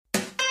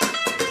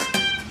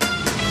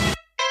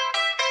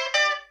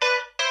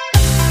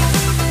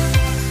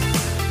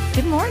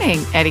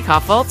morning, Eddie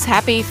Kaufholz.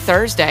 Happy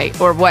Thursday,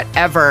 or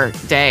whatever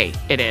day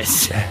it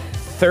is.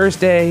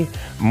 Thursday,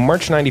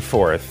 March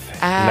 94th.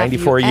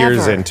 94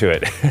 years into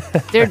it.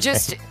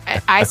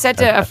 I said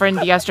to a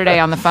friend yesterday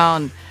on the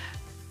phone,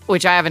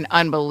 which I have an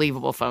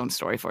unbelievable phone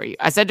story for you.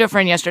 I said to a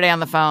friend yesterday on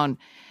the phone,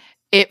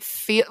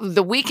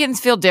 the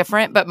weekends feel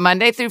different, but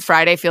Monday through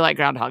Friday feel like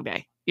Groundhog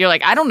Day. You're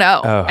like, I don't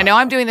know. I know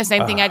I'm doing the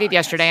same thing I did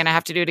yesterday, and I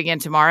have to do it again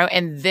tomorrow,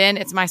 and then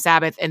it's my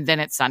Sabbath, and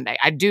then it's Sunday.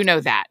 I do know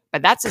that,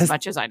 but that's as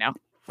much as I know.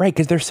 Right,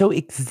 because they're so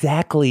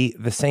exactly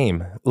the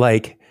same.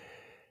 Like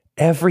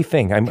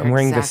everything. I'm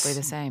wearing exactly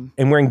the same.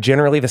 I'm wearing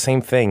generally the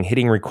same thing.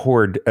 Hitting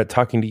record,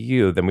 talking to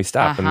you. Then we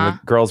stop, and the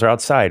girls are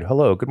outside.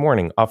 Hello, good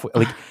morning. Off.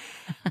 Like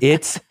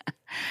it's.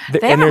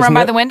 They haven't run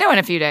by the window in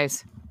a few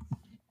days.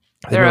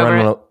 They're over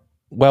it.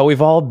 Well,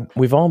 we've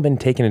all been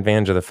taking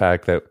advantage of the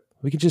fact that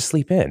we could just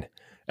sleep in.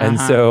 And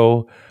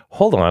so,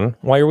 hold on.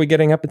 Why are we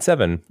getting up at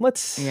 7? Well,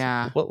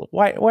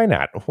 why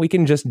not? We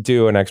can just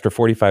do an extra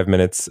 45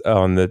 minutes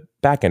on the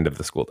back end of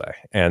the school day.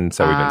 And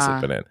so we've been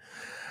sleeping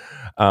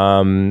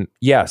in.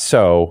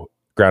 So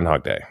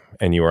Groundhog Day.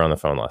 And you were on the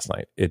phone last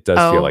night. It does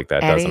feel like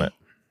that, Eddie, doesn't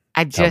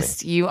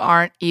it? You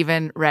aren't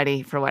even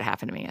ready for what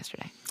happened to me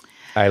yesterday.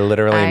 I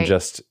literally am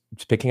just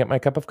picking up my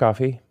cup of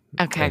coffee.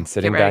 Okay. And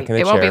sitting back in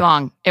the chair. It won't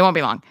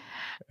be long.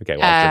 Okay.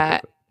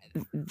 Well,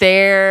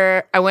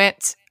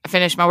 I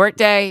finished my work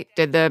day,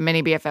 did the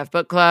mini BFF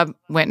book club,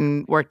 went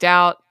and worked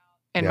out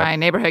in my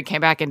neighborhood,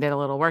 came back and did a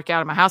little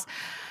workout in my house.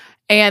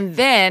 And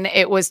then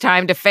it was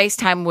time to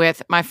FaceTime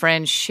with my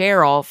friend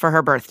Cheryl for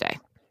her birthday.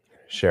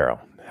 Cheryl.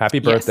 Happy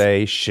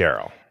birthday,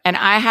 Cheryl. And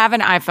I have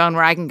an iPhone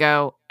where I can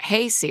go,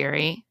 hey,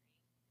 Siri.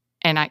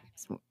 And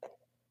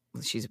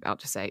she's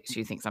about to say,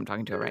 she thinks I'm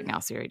talking to her right now.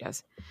 Siri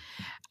does.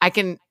 I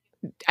can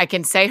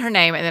say her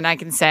name, and then I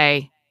can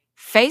say,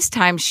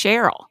 FaceTime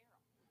Cheryl.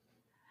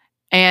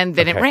 And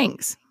then it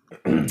rings.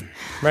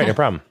 Right, no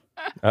problem.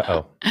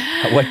 Uh-oh.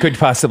 What could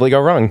possibly go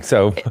wrong?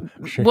 So,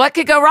 What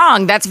could go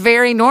wrong? That's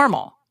very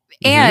normal.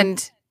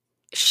 And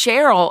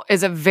Cheryl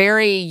is a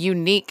very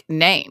unique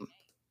name.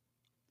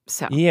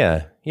 So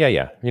yeah.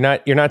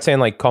 You're not saying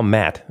like call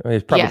Matt.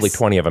 There's probably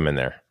 20 of them in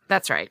there.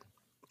 That's right.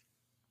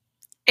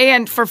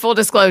 And for full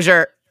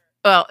disclosure,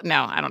 well,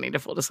 no, I don't need a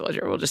full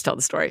disclosure. We'll just tell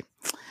the story.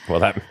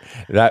 Well,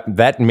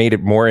 that made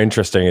it more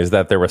interesting, is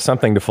that there was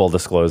something to full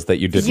disclose that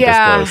you didn't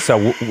disclose.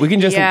 So we can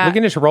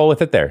just roll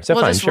with it there. So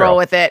we'll fine, just Cheryl. roll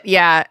with it.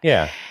 Yeah.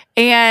 Yeah.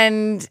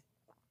 And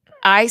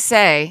I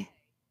say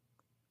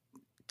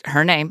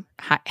her name,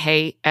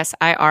 hey,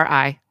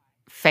 Siri,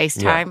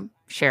 FaceTime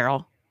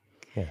Cheryl.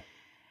 Yeah.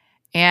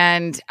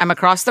 And I'm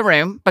across the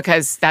room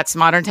because that's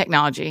modern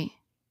technology.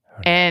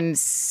 And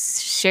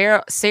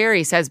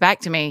Siri says back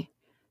to me,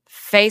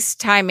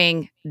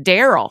 FaceTiming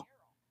Daryl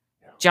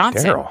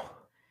Johnson. Daryl.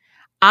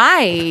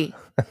 I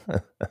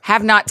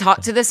have not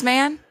talked to this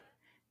man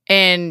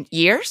in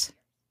years.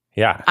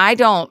 Yeah.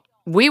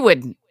 We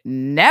would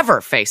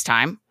never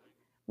FaceTime.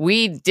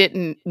 We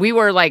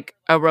were like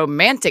a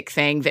romantic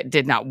thing that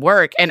did not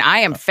work. And I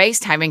am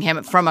FaceTiming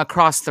him from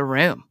across the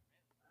room.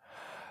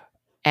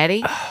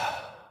 Eddie?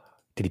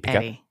 Did he pick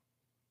up?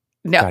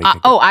 No.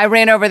 I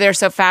ran over there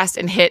so fast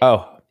and hit.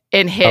 I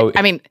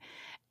mean,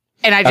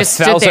 and I just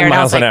stood there. 1,000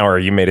 miles an hour.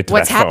 You made it to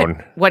that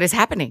phone. What is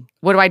happening?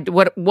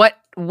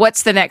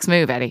 What's the next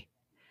move, Eddie?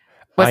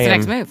 What's the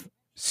next move?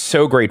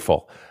 So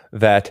grateful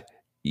that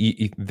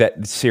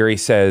that Siri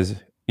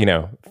says,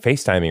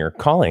 FaceTiming or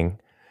calling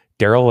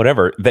Daryl,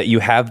 whatever, that you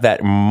have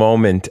that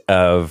moment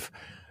of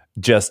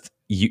just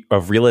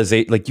of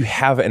realization, like you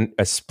have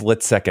a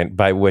split second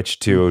by which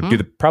to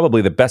do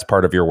probably the best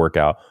part of your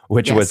workout,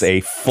 which was a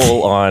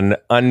full on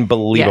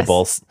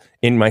unbelievable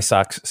in my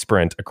socks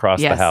sprint across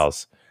the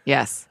house.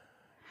 Yes.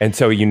 And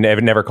so you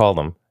never called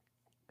them.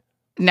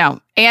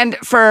 No. And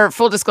for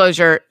full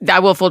disclosure,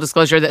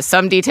 that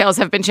some details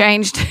have been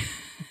changed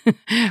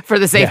for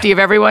the safety of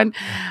everyone.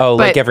 Oh,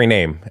 like every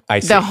name.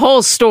 I see. The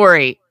whole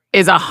story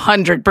is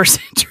 100%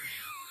 true.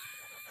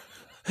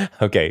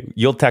 Okay,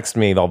 you'll text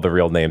me all the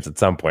real names at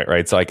some point,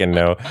 right? So I can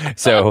know.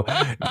 So,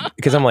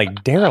 because I'm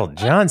like, Daryl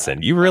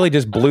Johnson, you really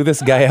just blew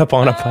this guy up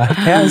on a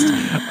podcast?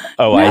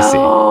 Oh, I see.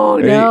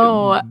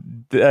 No.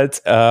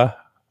 That's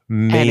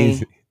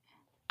amazing.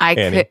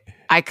 Eddie,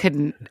 I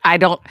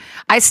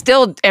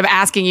still am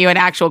asking you an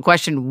actual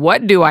question.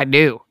 What do I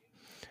do?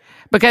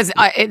 Because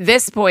at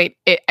this point,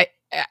 it's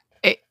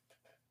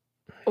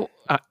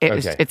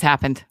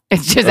happened.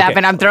 It's just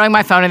happened. I'm throwing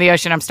my phone in the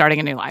ocean. I'm starting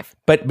a new life.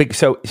 But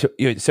so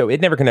it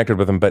never connected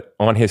with him. But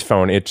on his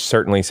phone, it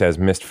certainly says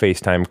missed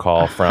FaceTime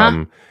call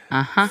from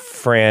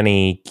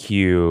Franny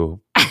Q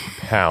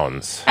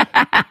Pounds.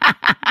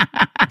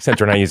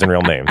 Since we're not using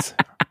real names,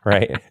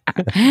 right?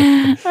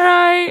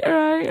 Right.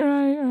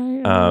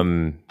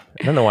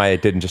 I don't know why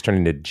it didn't just turn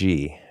into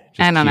G.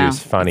 I don't know. It's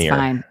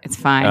funnier. It's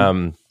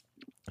fine.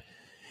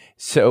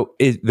 So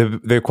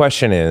the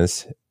question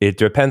is, it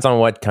depends on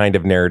what kind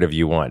of narrative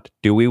you want.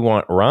 Do we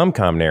want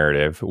rom-com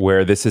narrative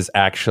where this is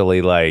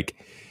actually like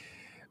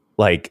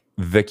like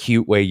the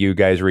cute way you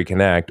guys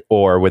reconnect,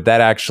 or would that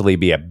actually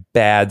be a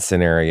bad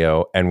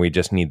scenario and we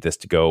just need this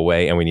to go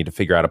away and we need to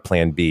figure out a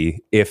plan B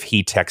if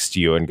he texts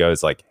you and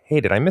goes like,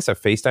 hey, did I miss a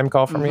FaceTime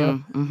call from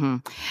you? Mm-hmm.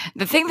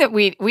 The thing that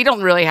we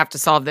don't really have to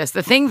solve this.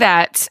 The thing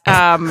that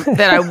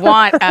that I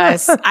want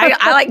us,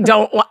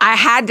 I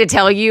had to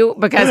tell you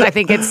because I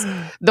think it's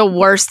the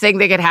worst thing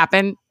that could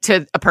happen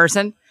to a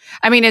person.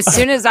 I mean, as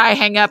soon as I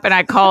hang up and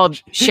I called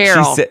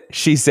Cheryl.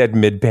 She said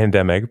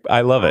mid-pandemic.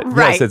 I love it.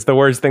 Right. Yes, it's the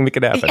worst thing that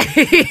could happen.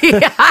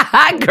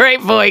 Great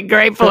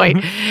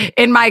point.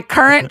 In my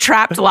current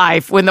trapped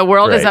life, when the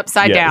world is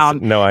upside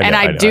down,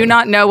 I do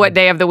not know what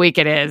day of the week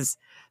it is,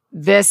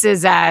 this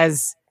is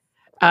as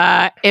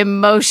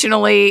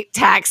emotionally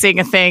taxing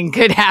a thing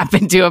could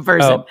happen to a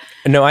person. Oh,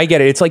 no, I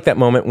get it. It's like that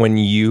moment when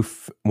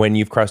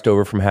you've crossed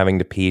over from having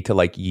to pee to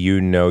like,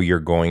 you're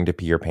going to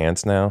pee your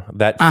pants now.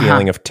 That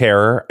feeling of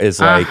terror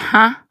is like,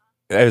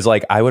 it was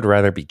like, I would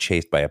rather be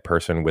chased by a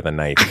person with a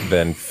knife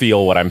than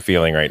feel what I'm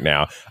feeling right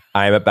now.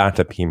 I'm about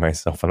to pee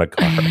myself in a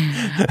car.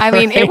 I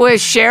mean, it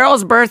was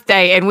Cheryl's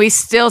birthday and we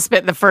still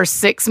spent the first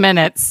 6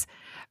 minutes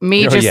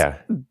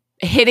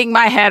hitting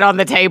my head on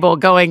the table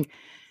going,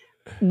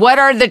 what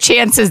are the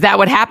chances that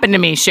would happen to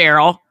me,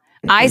 Cheryl?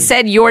 I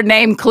said your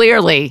name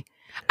clearly.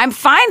 I'm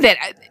fine that,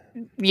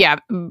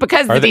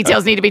 because the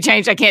details need to be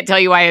changed. I can't tell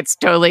you why it's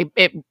totally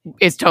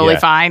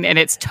fine, and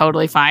it's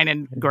totally fine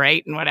and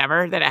great and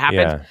whatever that it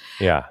happened.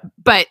 Yeah.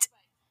 But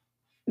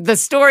the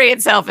story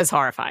itself is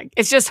horrifying.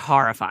 It's just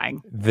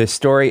horrifying. The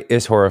story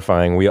is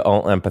horrifying. We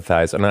all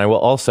empathize. And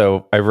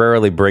I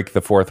rarely break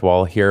the fourth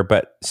wall here,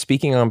 but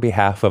speaking on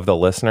behalf of the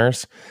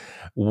listeners,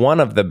 one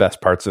of the best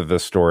parts of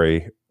this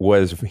story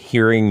was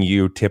hearing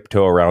you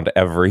tiptoe around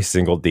every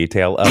single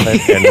detail of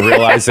it and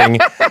realizing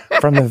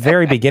from the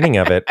very beginning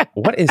of it,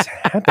 what is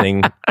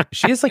happening?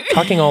 She is like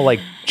talking all like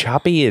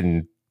choppy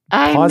and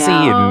pausey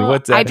and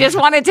what's that? I just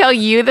want to tell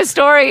you the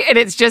story, and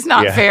it's just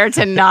not fair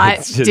to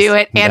not do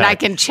it. And I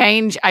can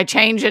change. I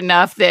change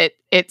enough that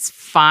it's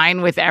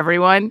fine with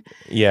everyone.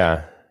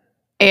 Yeah.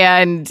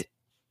 But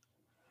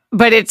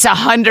it's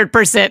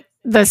 100%.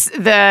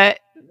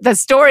 The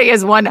story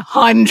is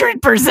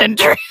 100%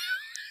 true.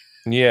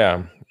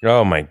 Yeah.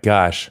 Oh my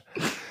gosh.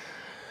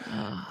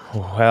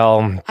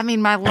 Well, I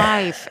mean, my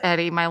life,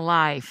 Eddie, my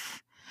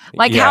life.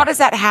 Like, how does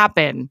that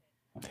happen?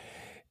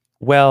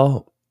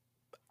 Well,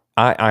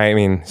 I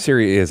mean,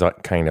 Siri is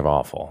kind of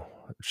awful.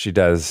 She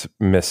does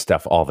miss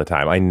stuff all the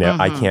time. I know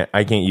I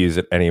can't use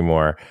it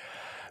anymore.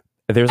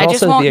 I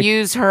just won't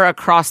use her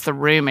across the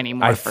room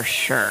anymore for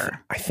sure.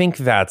 I think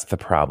that's the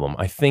problem.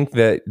 I think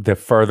that the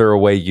further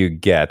away you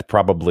get,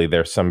 probably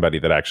there's somebody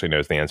that actually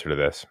knows the answer to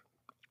this,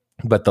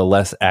 but the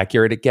less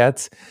accurate it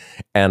gets.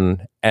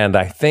 And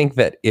I think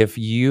that if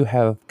you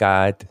have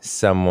got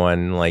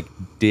someone like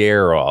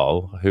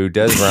Daryl who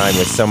does rhyme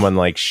with someone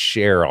like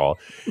Cheryl,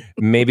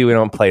 maybe we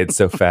don't play it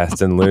so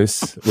fast and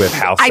loose with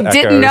house echoes.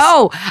 Didn't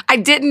know.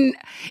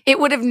 It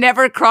would have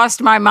never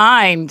crossed my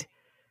mind.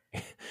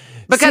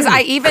 Because Siri,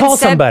 I even call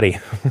said somebody.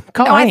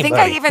 Call no, anybody. I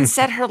think I even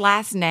said her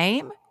last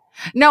name.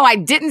 No, I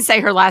didn't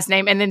say her last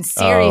name. And then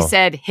Siri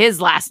said his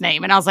last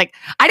name. And I was like,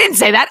 I didn't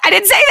say that. I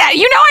didn't say that.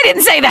 You know I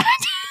didn't say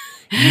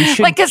that.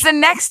 Like, because the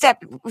next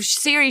step,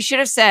 Siri should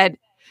have said,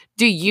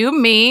 do you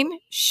mean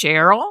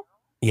Cheryl?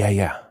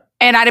 Yeah.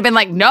 And I'd have been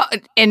like, no.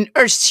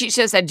 Or she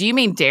should have said, do you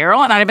mean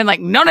Daryl? And I'd have been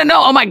like, no.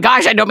 Oh my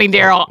gosh, I don't mean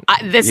Daryl.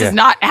 This is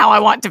not how I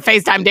want to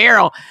FaceTime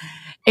Daryl.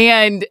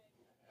 And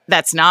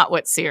that's not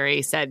what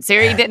Siri said.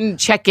 Siri didn't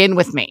check in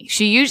with me.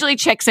 She usually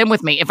checks in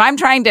with me. If I'm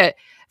trying to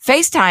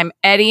FaceTime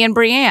Eddie and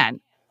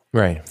Brienne,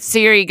 right?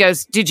 Siri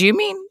goes, did you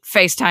mean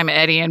FaceTime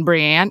Eddie and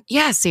Brienne?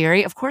 Yeah,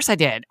 Siri, of course I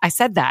did. I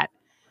said that.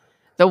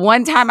 The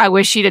one time I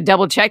wish she'd have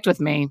double checked with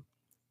me,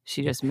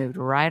 she just moved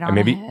right on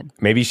ahead.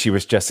 Maybe she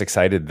was just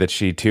excited that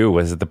she too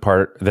was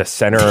the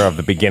center of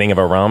the beginning of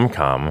a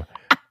rom-com.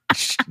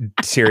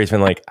 Siri's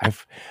been like,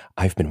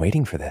 I've been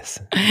waiting for this.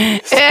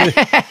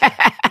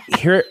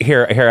 Here.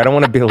 I don't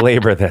want to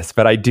belabor this,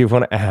 but I do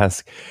want to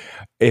ask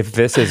if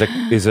this is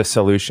a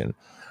solution.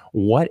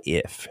 What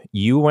if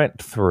you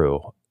went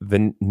through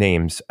the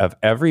names of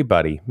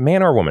everybody,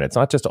 man or woman? It's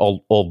not just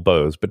old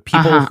beaus, but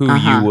people who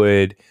you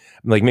would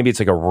like. Maybe it's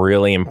like a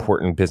really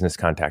important business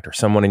contact or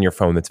someone in your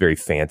phone that's very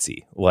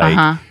fancy.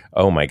 Like,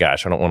 oh my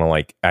gosh, I don't want to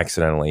like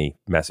accidentally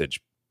message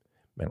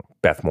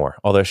Beth Moore,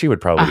 although she would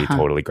probably be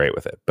totally great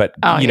with it. But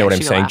you know what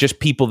I'm saying? Just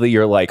people that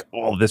you're like,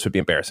 oh, this would be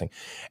embarrassing.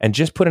 And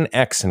just put an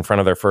X in front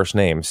of their first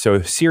name.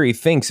 So Siri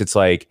thinks it's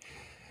like.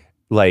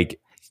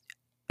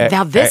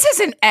 Now this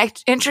is an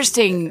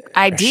interesting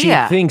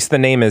idea. She thinks the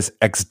name is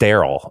X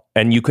Daryl,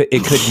 and it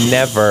could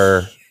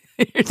never.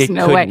 There's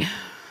no way.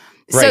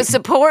 Right.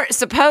 So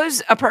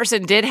suppose a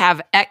person did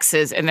have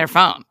X's in their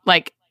phone,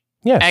 like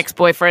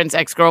ex-boyfriends,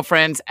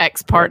 ex-girlfriends,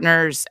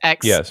 ex-partners,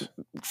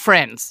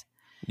 ex-friends.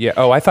 Yeah.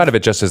 Oh, I thought of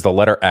it just as the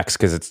letter X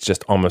because it's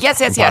just almost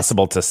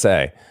impossible to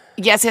say.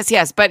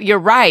 Yes. But you're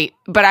right.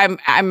 But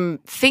I'm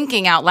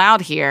thinking out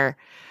loud here.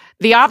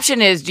 The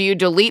option is: do you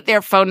delete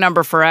their phone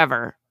number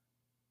forever?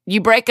 You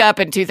break up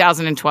in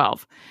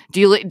 2012.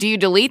 Do you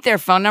delete their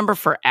phone number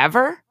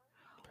forever,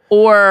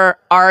 Or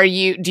do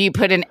you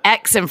put an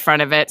X in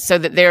front of it so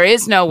that there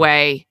is no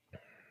way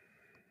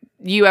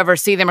you ever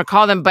see them or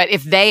call them, but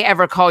if they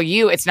ever call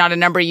you, it's not a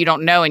number you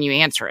don't know and you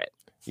answer it?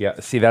 Yeah,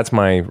 see, that's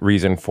my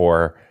reason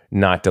for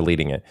not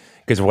deleting it.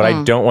 Because what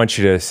I don't want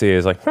you to see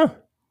is like,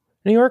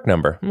 New York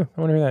number. I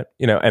wonder who that,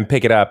 and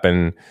pick it up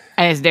and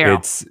it's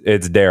Daryl.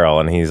 It's Daryl,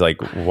 and he's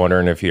like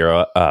wondering if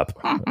you're up.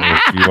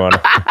 If you want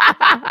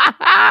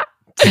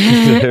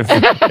to,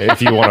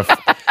 if you want to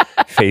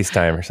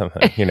FaceTime or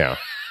something,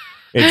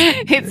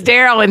 It's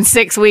Daryl in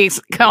 6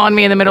 weeks calling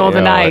me in the middle of the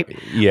night,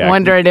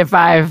 wondering if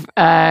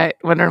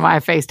wondering why I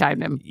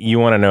FaceTimed him. You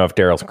want to know if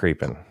Daryl's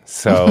creeping,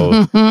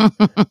 so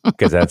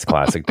because that's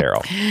classic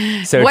Daryl.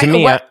 So to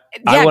me,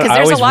 because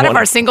there's a lot of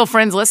our single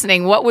friends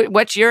listening.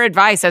 What's your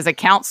advice as a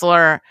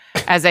counselor,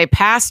 as a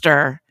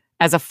pastor,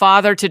 as a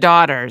father to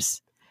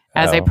daughters,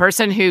 as a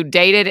person who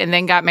dated and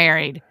then got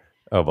married?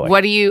 Oh boy,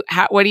 what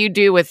do you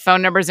do with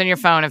phone numbers in your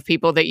phone of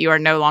people that you are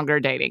no longer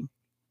dating?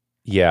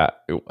 Yeah,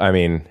 I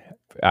mean,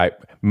 I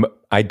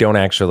don't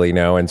actually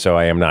know, and so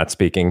I am not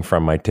speaking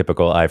from my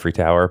typical ivory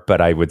tower, but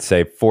I would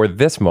say for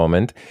this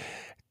moment,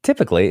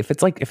 typically, if it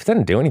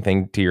doesn't do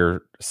anything to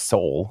your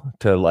soul,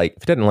 if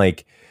it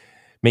doesn't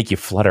make you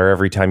flutter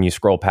every time you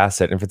scroll past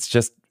it, and if it's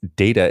just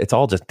data, it's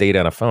all just data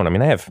on a phone. I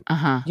mean,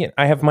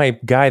 I have my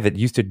guy that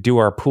used to do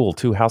our pool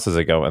 2 houses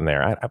ago in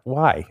there.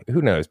 Why?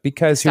 Who knows?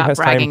 Because Stop who has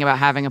bragging time? about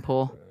having a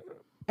pool.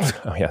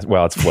 Oh yeah,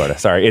 well, it's Florida.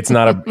 Sorry, it's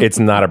not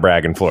a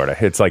brag in Florida.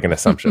 It's like an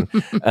assumption,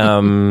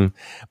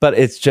 but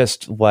it's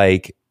just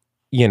like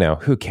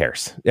who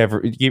cares?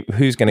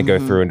 Who's going to go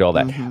through and all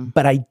that?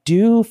 But I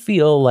do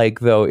feel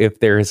like though,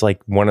 if there's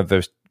like one of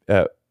those,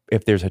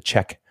 if there's a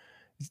check,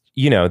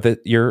 that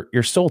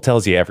your soul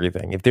tells you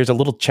everything. If there's a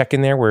little check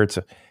in there where it's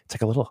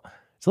a little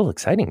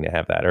exciting to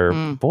have that,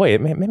 or boy,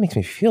 it makes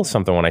me feel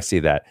something when I see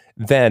that.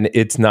 Then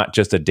it's not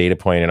just a data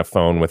point in a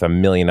phone with a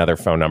million other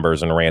phone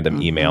numbers and random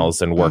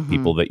emails and work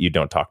people that you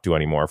don't talk to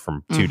anymore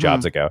from 2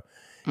 jobs ago.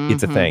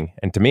 It's a thing.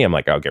 And to me, I'm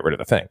like, I'll get rid of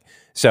the thing.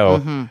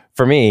 So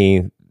for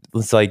me,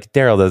 it's like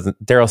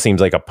Daryl seems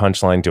like a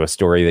punchline to a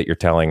story that you're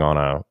telling on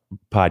a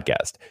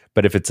podcast.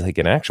 But if it's like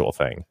an actual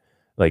thing,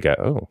 like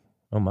oh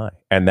my,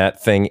 and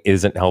that thing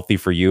isn't healthy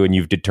for you, and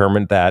you've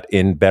determined that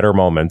in better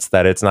moments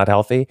that it's not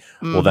healthy,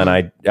 well, then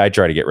I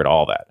try to get rid of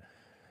all that.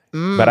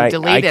 But I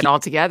delete it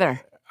altogether.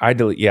 I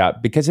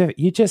delete, because if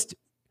you just,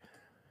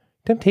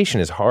 temptation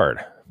is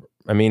hard.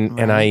 I mean,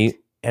 right.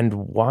 and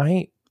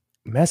why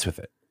mess with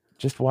it?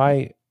 Just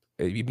why,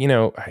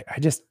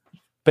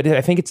 but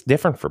I think it's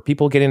different for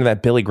people getting into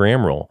that Billy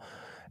Graham rule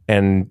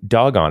and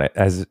dog on it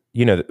as,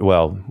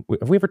 well,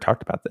 have we ever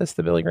talked about this,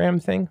 the Billy Graham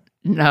thing?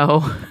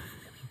 No.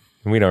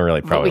 We don't really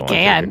probably want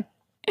to.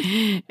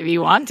 If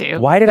you want to.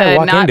 Why did I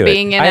walk into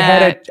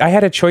it? I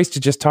had a choice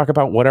to just talk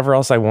about whatever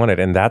else I wanted,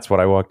 and that's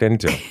what I walked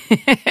into.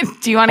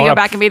 Do you want to go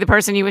back and be the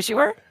person you wish you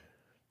were?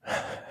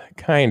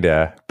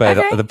 Kinda,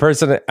 but the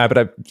person.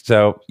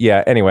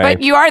 Anyway.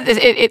 But you are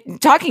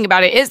talking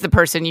about it is the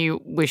person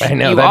you wish I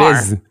know, you that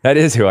are. That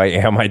is who I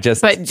am. I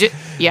just.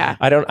 Yeah.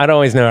 I don't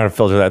always know how to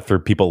filter that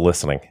through people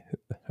listening.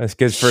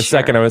 Because for a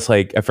second I was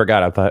like, I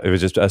forgot. I thought it was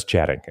just us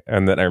chatting,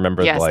 and then I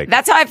remember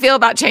that's how I feel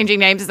about changing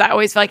names. Is I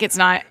always feel like it's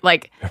not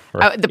like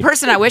the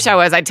person I wish I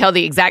was. I'd tell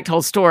the exact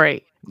whole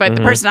story, but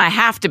the person I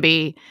have to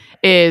be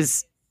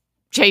is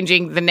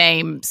changing the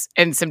names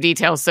and some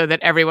details so that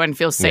everyone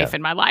feels safe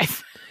in my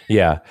life.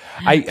 Yeah.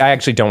 I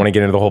actually don't want to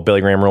get into the whole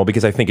Billy Graham rule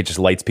because I think it just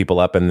lights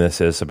people up, and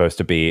this is supposed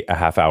to be a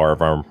half hour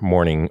of our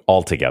morning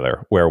all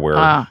together where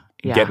we're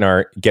getting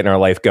our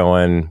life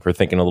going. We're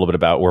thinking a little bit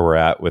about where we're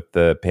at with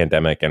the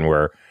pandemic, and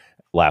we're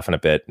laughing a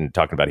bit and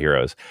talking about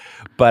heroes.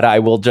 But I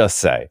will just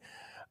say,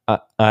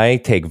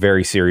 I take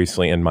very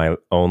seriously in my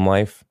own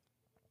life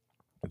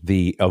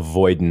the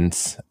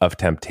avoidance of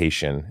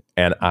temptation,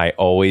 and I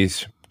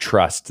always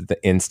trust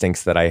the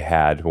instincts that I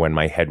had when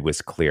my head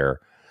was clear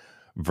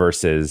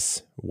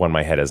versus when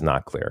my head is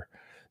not clear.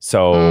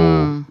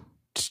 So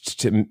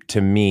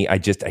to me, I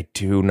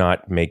do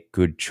not make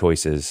good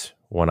choices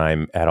when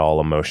I'm at all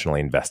emotionally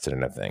invested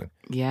in a thing.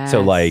 Yeah.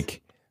 So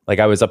like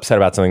I was upset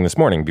about something this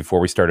morning before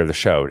we started the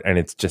show, and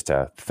it's just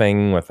a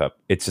thing it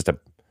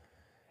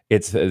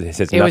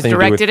was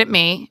directed at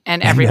me,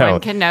 and everyone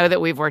can know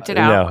that we've worked it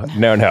out.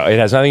 No. It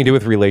has nothing to do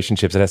with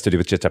relationships. It has to do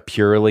with just a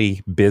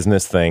purely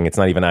business thing. It's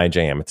not even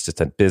IJM. It's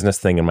just a business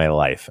thing in my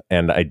life.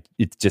 And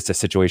it's just a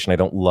situation I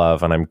don't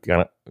love, and I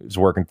was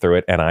working through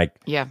it. And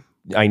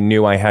I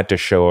knew I had to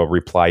show a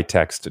reply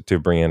text to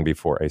Brienne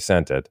before I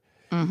sent it.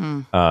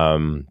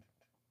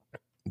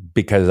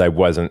 Because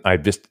I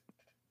just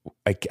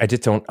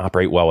don't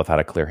operate well without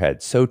a clear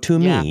head. So to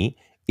me,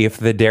 if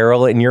the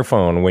Daryl in your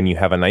phone, when you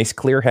have a nice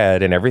clear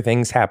head and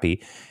everything's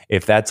happy,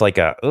 if that's like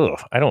I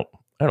don't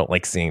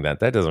like seeing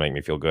that. That doesn't make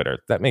me feel good, or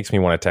that makes me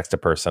want to text a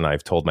person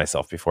I've told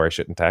myself before I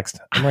shouldn't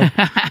text. I'm like,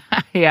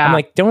 I'm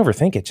like, don't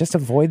overthink it. Just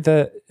avoid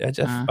the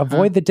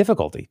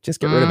difficulty. Just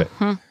get rid of it.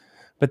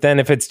 But then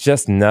if it's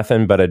just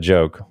nothing but a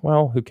joke,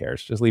 well, who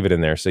cares? Just leave it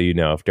in there so you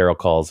know if Daryl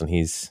calls and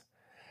he's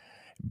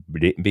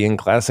being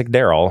classic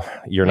Daryl,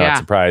 you're not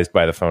surprised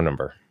by the phone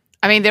number.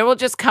 I mean, there will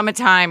just come a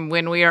time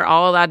when we are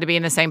all allowed to be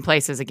in the same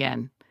places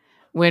again.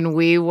 When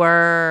we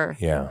are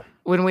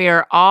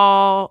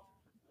all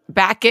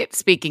back at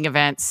speaking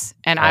events,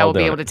 and I will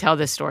be able to tell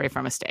this story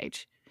from a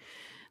stage.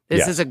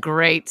 This is a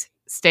great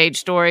stage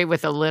story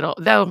with a little,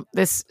 though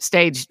this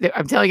stage that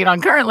I'm telling it on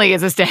currently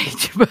is a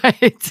stage, but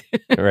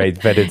right,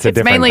 but it's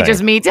mainly thing.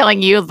 Just me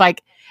telling you,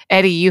 like,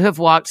 Eddie, you have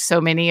walked so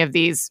many of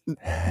these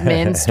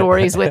men's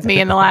stories with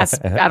me in the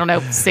last,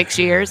 6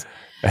 years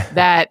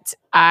that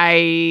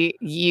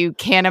you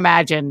can't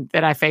imagine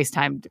that I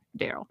FaceTimed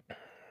Daryl.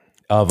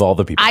 Of all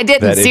the people. I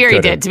didn't. Siri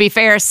did. To be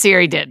fair,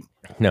 Siri did.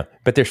 No,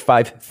 but there's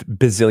 5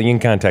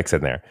 bazillion contexts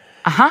in there.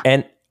 Uh-huh.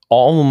 And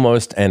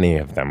almost any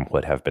of them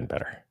would have been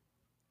better.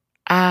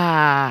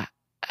 I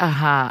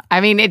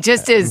mean, it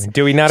just is.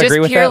 Do we not agree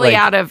with that? Purely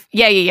out of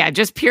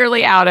just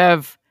purely out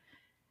of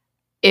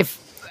if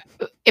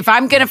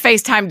I'm gonna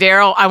FaceTime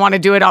Daryl, I want to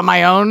do it on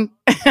my own.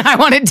 I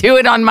want to do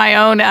it on my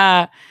own.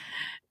 I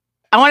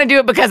want to do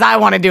it because I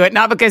want to do it,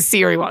 not because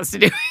Siri wants to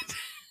do it.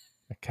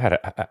 God,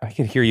 I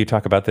can hear you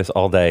talk about this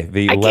all day.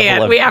 I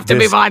can't. We have to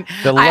move on.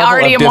 The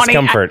level of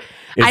discomfort.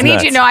 I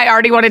need you to know I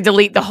already want to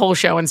delete the whole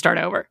show and start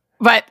over.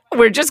 But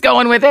we're just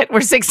going with it.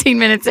 We're 16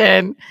 minutes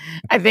in.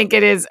 I think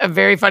it is a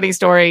very funny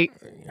story.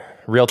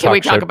 Real talk. Can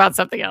we talk about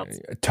something else?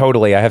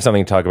 Totally. I have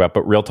something to talk about,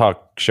 but real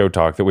talk, show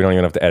talk that we don't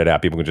even have to edit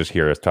out. People can just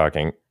hear us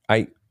talking.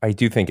 I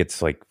do think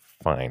it's like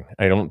fine.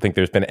 I don't think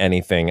there's been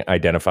anything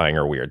identifying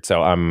or weird.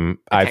 So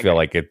I feel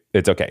like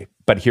it's okay.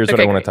 But here's what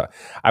I want to talk.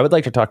 I would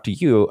like to talk to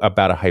you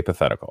about a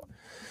hypothetical.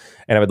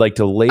 And I would like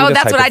to lay this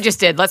that's what I just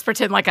did. Let's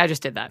pretend like I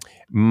just did that.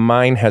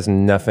 Mine has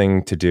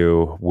nothing to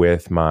do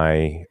with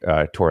my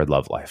torrid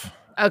love life.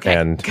 Okay.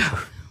 And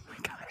oh my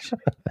gosh.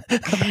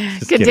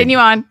 Continue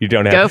on. You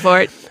don't have Go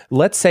for it.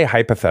 Let's say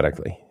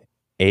hypothetically,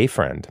 a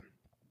friend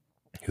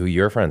who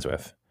you're friends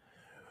with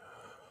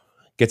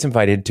gets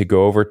invited to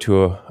go over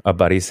to a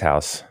buddy's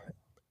house,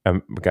 a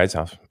guy's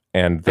house.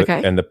 And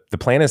the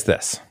plan is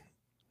this.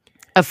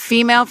 A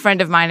female friend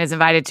of mine is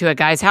invited to a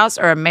guy's house,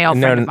 or a male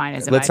friend of mine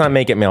is invited? Let's not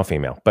make it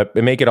male-female, but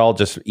make it all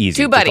just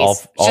easy. Two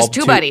buddies. Just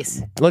two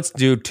buddies. Let's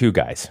do 2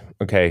 guys,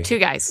 okay? 2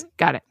 guys.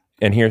 Got it.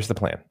 And here's the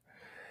plan.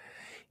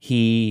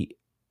 He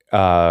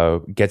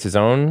gets his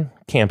own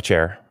camp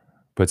chair,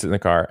 puts it in the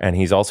car, and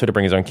he's also to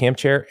bring his own camp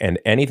chair and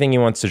anything he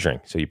wants to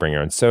drink. So you bring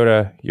your own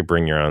soda, you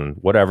bring your own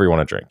whatever you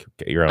want to drink,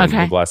 your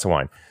own glass of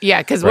wine.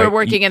 Yeah, because we're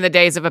working in the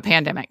days of a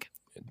pandemic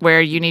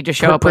where you need to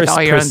show up with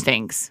all your own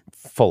things.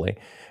 Fully.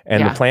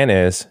 And the plan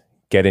is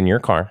get in your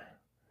car,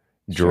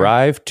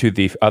 drive to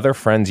the other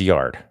friend's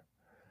yard.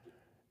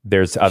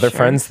 There's other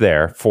friends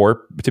there,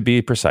 4 to be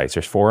precise.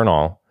 There's 4 in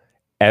all.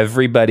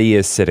 Everybody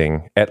is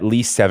sitting at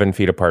least 7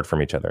 feet apart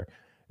from each other.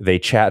 They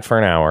chat for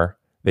an hour.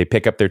 They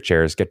pick up their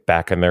chairs, get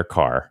back in their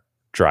car,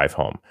 drive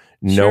home.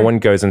 No one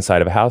goes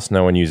inside of a house.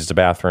 No one uses a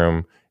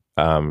bathroom.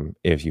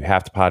 If you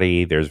have to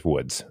potty, there's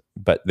woods.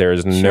 But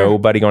there's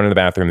nobody going to the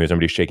bathroom. There's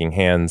nobody shaking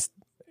hands.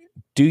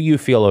 Do you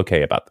feel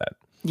okay about that?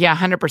 Yeah,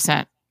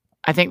 100%.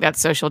 I think that's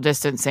social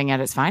distancing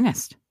at its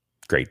finest.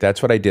 Great.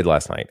 That's what I did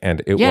last night.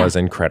 And it was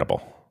incredible.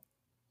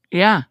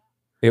 Yeah.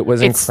 It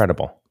was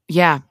incredible.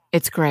 Yeah.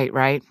 It's great,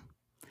 right?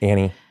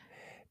 Annie,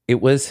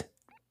 it was...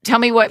 Tell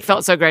me what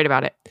felt so great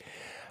about it.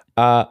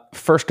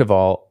 First of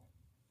all,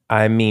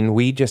 I mean,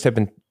 we just have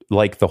been,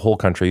 like the whole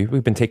country,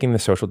 we've been taking the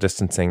social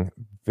distancing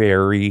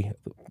very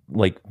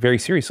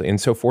seriously. And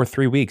so for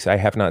 3 weeks, I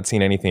have not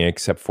seen anything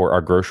except for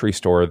our grocery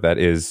store that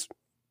is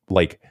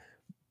like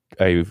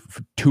a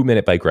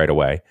 2-minute bike ride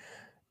away,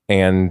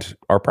 and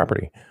our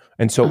property.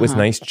 And so it was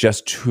nice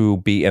just to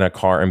be in a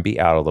car and be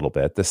out a little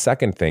bit. The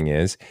second thing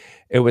is,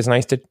 it was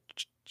nice to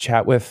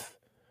chat with,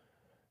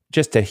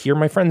 just to hear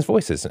my friends'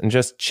 voices and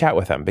just chat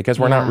with them, because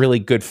we're not really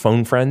good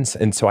phone friends.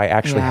 And so I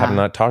actually have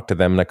not talked to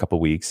them in a couple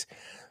of weeks.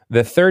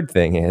 The third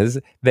thing is,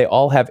 they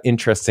all have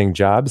interesting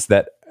jobs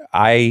that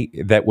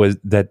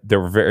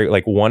they're very,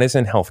 like, one is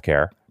in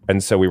healthcare.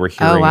 And so we were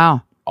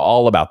hearing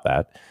all about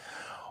that.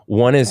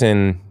 One is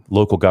in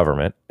local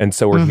government. And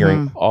so we're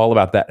hearing all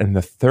about that. And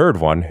the third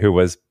one, who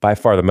was by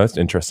far the most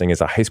interesting,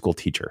 is a high school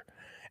teacher.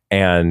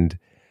 And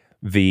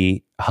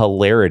the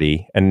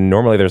hilarity, and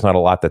normally there's not a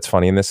lot that's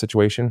funny in this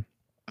situation.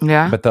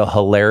 Yeah. But the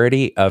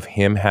hilarity of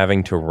him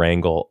having to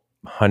wrangle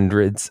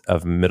hundreds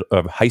of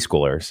high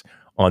schoolers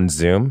on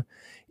Zoom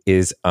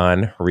is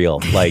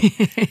unreal. Like,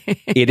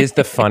 it is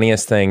the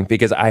funniest thing,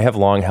 because I have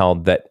long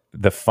held that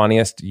the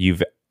funniest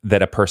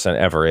that a person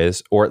ever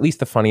is, or at least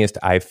the funniest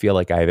I feel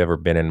like I've ever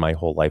been in my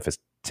whole life, is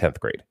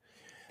 10th grade.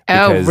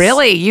 Oh,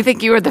 really? You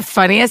think you were the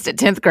funniest at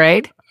 10th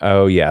grade?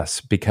 Oh,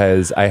 yes.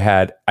 Because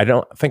I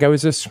don't think I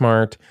was as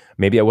smart.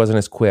 Maybe I wasn't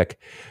as quick,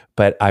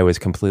 but I was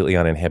completely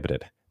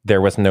uninhibited. There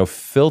was no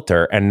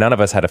filter, and none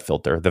of us had a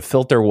filter. The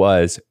filter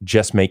was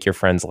just make your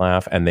friends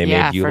laugh, and they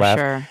made you laugh.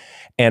 Sure.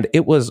 And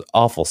it was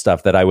awful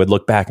stuff that I would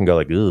look back and go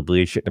like, "Ooh,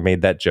 you shouldn't have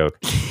made that joke."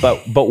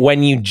 But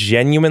when you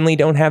genuinely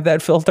don't have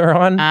that filter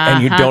on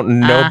and you don't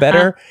know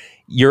better,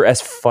 you're as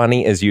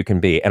funny as you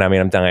can be. And I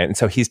mean, I'm dying. And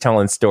so he's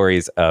telling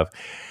stories of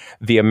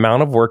the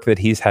amount of work that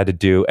he's had to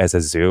do as a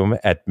Zoom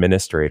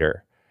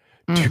administrator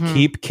to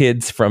keep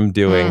kids from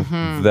doing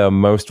the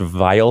most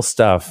vile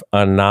stuff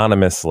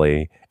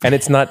anonymously. And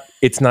it's not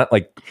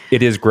like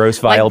it is gross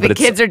vile, like the but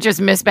kids are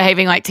just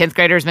misbehaving like 10th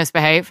graders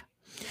misbehave.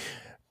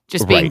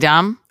 Just being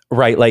dumb.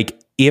 Right. Like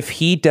if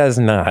he does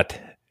not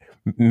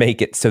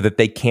make it so that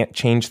they can't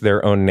change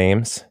their own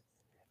names.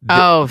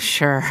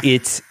 Sure.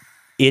 It's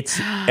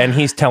and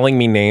he's telling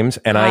me names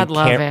and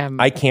I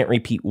I can't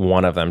repeat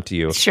one of them to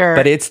you. Sure.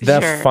 But it's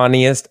the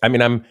funniest. I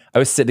mean, I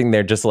was sitting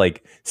there just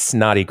like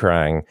snotty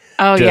crying.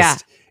 Oh, yeah.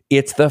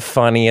 It's the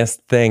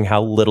funniest thing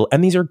how little,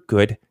 and these are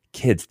good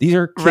kids. These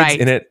are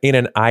kids in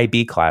an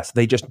IB class.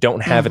 They just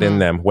don't have it in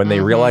them. When they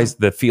realize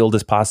the field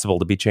is possible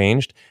to be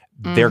changed,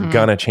 they're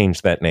gonna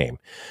change that name.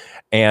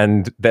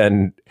 And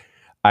then,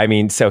 I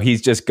mean, so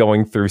he's just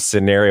going through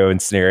scenario and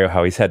scenario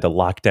how he's had to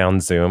lock down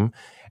Zoom.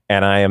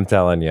 And I am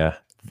telling you,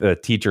 the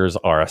teachers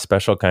are a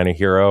special kind of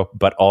hero,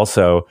 but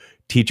also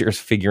teachers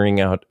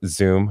figuring out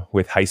Zoom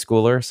with high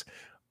schoolers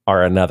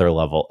are another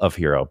level of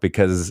hero,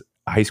 because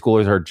high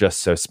schoolers are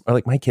just so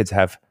like my kids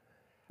have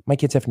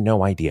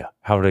no idea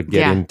how to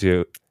get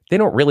into, they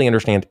don't really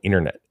understand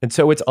internet. And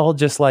so it's all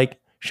just like,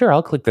 sure,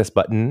 I'll click this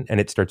button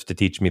and it starts to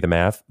teach me the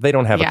math. They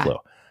don't have a clue.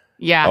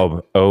 Yeah.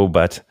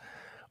 But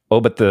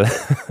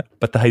the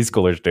but the high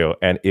schoolers do.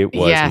 And it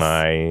was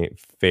my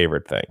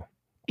favorite thing.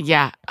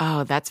 Yeah.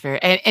 Oh, that's very,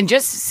 and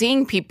just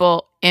seeing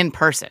people in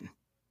person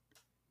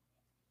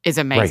is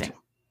amazing.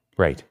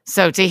 Right.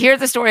 So to hear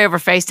the story over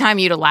FaceTime,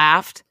 you'd have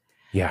laughed.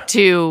 Yeah.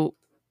 To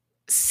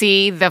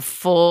see the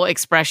full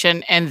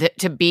expression and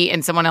to be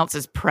in someone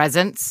else's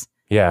presence.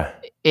 Yeah.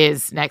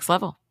 Is next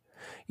level.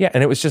 Yeah.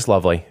 And it was just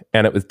lovely.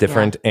 And it was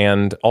different. Yeah.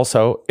 And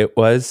also it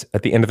was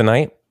at the end of the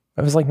night,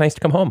 it was like nice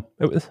to come home.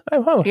 It was,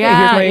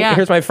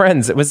 here's my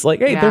friends. It was like,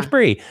 hey, there's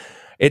Bree.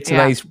 It's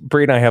nice.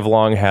 Bree and I have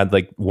long had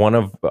like one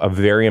of a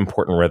very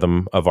important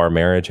rhythm of our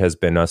marriage has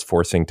been us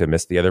forcing to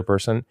miss the other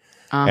person.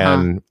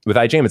 And with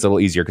IJM, it's a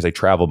little easier because I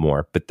travel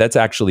more, but that's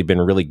actually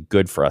been really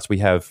good for us. We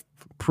have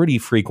pretty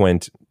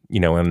frequent,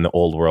 in the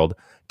old world,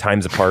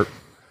 times apart,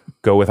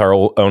 go with our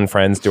own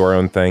friends, do our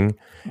own thing.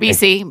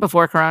 BC,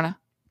 before Corona.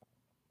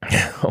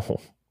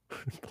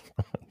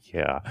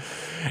 Yeah.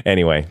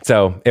 Anyway,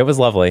 so it was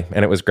lovely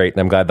and it was great.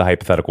 And I'm glad the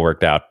hypothetical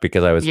worked out,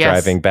 because I was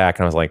driving back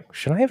and I was like,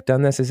 should I have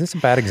done this? Is this a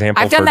bad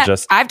example? I've done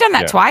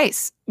that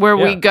twice, where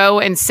we go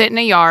and sit in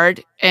a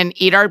yard and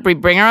we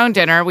bring our own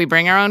dinner, we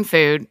bring our own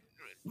food,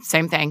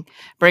 same thing,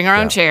 bring our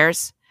own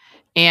chairs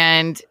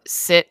and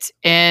sit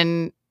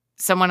in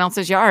someone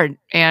else's yard.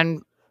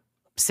 And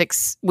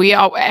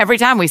every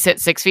time we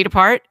sit 6 feet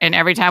apart, and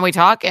every time we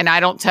talk, and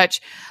I don't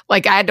touch,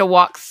 like I had to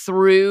walk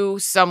through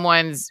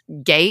someone's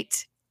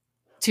gate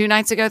 3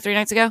 nights ago,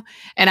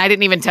 and I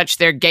didn't even touch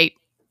their gate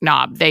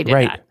knob. They did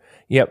not.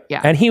 Yep.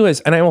 Yeah. And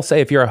and I will say,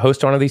 if you're a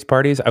host to one of these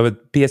parties, I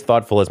would be as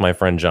thoughtful as my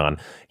friend John.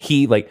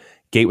 He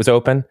gate was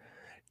open,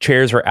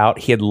 chairs were out.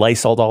 He had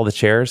Lysoled all the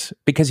chairs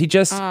because he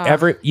just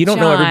you don't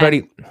know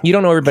everybody. You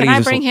don't know everybody. Can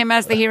I bring him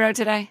as the hero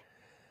today?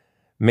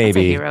 Maybe. That's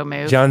a hero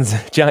move.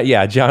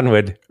 John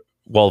would.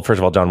 Well, first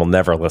of all, John will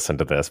never listen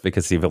to this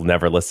because he will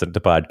never listen to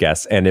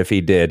podcasts. And if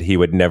he did, he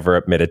would never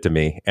admit it to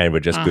me and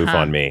would just goof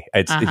on me.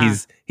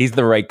 He's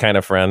the right kind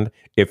of friend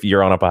if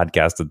you're on a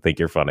podcast and think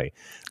you're funny.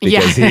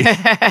 Because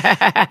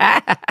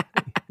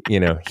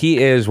he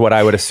is what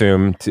I would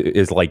assume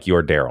is like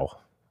your Daryl.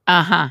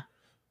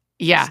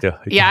 Yeah. Still,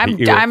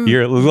 I'm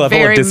your level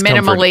very of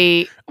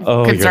minimally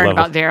concerned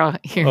about Daryl.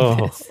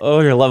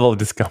 Your level of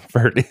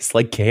discomfort is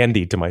like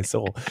candy to my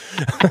soul.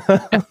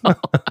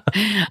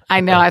 I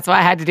know. That's why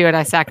I had to do it.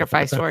 I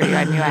sacrificed for you.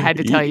 I knew I had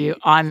to tell you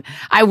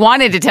I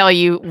wanted to tell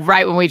you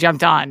right when we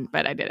jumped on,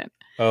 but I didn't.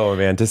 Oh,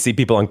 man. To see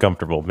people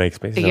uncomfortable makes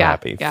me so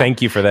happy. Yeah.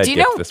 Thank you for that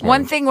gift this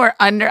morning. One thing we're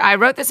under, I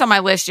wrote this on my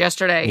list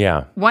yesterday.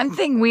 Yeah. One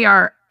thing we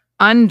are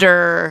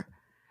under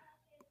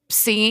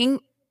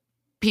seeing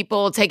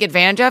people take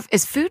advantage of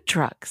is food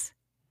trucks.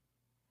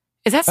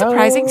 Is that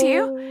surprising to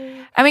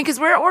you? I mean, because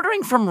we're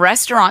ordering from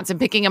restaurants and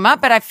picking them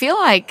up, but I feel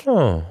like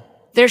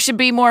there should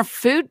be more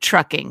food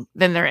trucking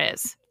than there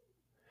is.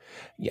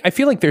 I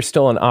feel like there's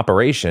still an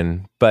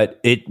operation, but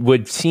it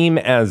would seem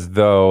as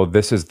though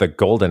this is the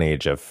golden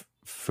age of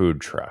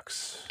food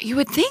trucks. You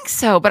would think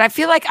so, but I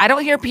feel like I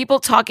don't hear people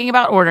talking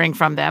about ordering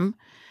from them.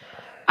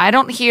 I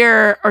don't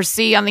hear or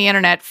see on the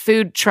internet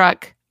food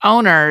truck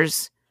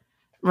owners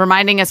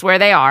reminding us where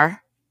they are.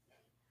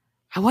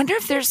 I wonder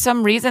if there's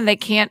some reason they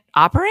can't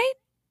operate?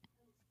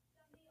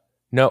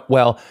 No,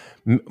 well,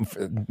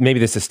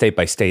 maybe this is state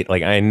by state.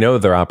 Like, I know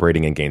they're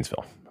operating in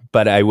Gainesville,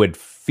 but I would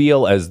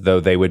feel as though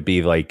they would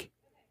be like,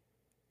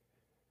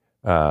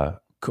 I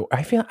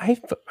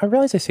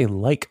realize I say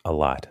like a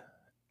lot.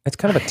 It's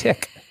kind of a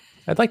tick.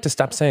 I'd like to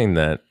stop saying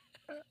that.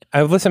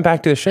 I listened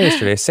back to the show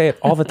yesterday. I say it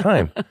all the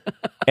time.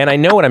 And I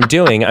know what I'm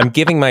doing. I'm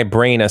giving my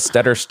brain a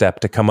stutter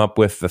step to come up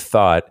with the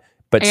thought,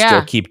 but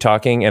still keep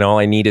talking, and all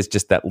I need is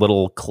just that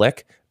little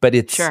click. But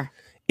it's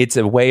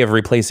a way of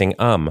replacing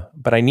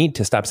but I need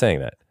to stop saying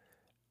that.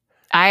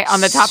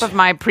 On the top of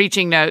my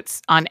preaching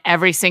notes on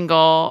every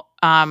single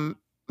on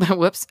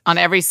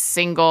every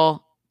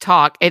single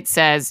talk, it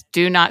says,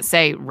 "Do not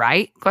say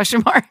right?" ?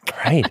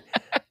 Right.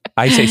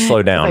 I say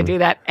slow down. I do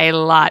that a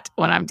lot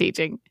when I'm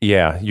teaching.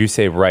 Yeah, you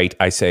say right.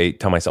 I say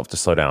tell myself to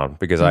slow down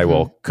because I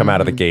will come out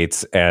of the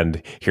gates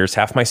and here's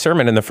half my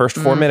sermon in the first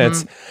 4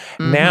 minutes.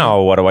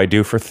 Now, what do I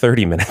do for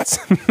 30 minutes?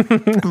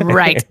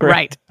 Right.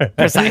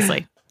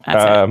 Precisely.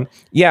 That's it.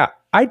 Yeah,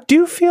 I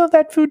do feel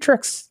that food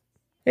trucks,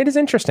 it is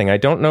interesting. I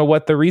don't know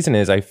what the reason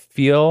is. I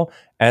feel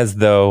as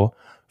though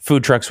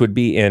food trucks would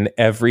be in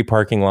every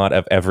parking lot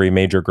of every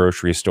major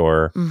grocery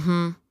store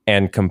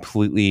and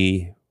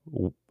completely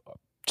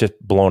just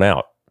blown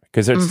out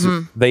because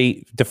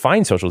they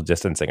define social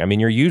distancing. I mean,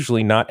 you're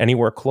usually not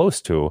anywhere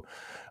close to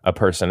a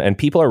person, and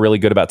people are really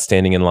good about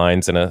standing in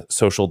lines in a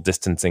social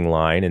distancing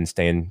line and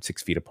staying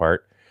 6 feet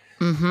apart.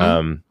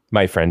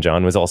 My friend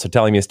John was also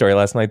telling me a story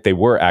last night. They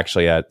were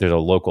actually there's a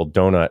local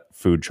donut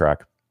food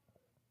truck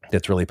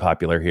that's really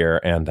popular here,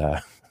 and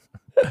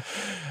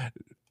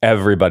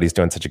everybody's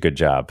doing such a good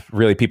job.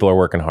 Really, people are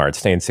working hard,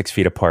 staying 6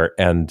 feet apart,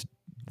 and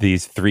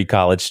these 3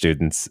 college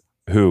students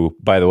who,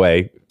 by the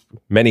way,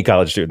 many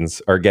college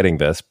students are getting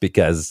this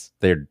because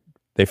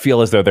they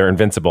feel as though they're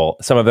invincible.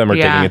 Some of them are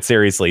taking it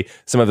seriously.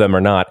 Some of them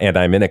are not. And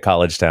I'm in a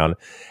college town,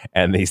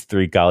 and these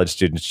 3 college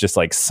students just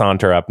like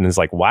saunter up and is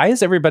like, why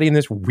is everybody in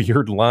this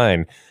weird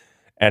line?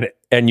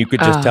 And you could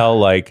just tell,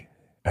 like,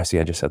 I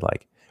just said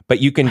like, but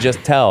you can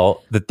just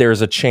tell that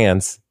there's a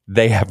chance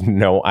they have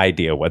no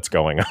idea what's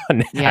going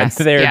on. Yes,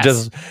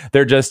 And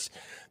they're just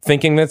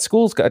thinking that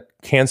school's got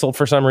canceled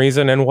for some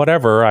reason and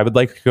whatever. I would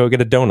like to go get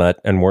a donut,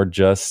 and we're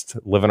just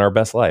living our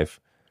best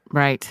life.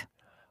 Right.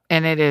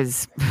 And it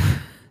is.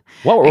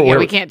 Well,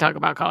 we can't talk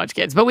about college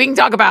kids, but we can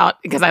talk about,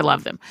 because I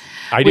love them.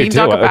 I do we can too.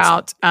 talk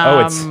about.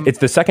 It's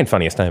the second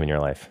funniest time in your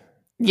life.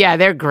 Yeah,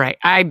 they're great.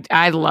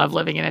 I love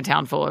living in a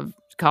town full of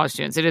college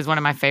students. It is one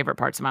of my favorite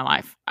parts of my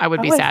life. I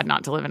would be sad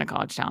not to live in a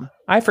college town.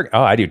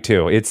 I do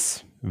too.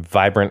 It's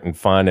vibrant and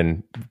fun,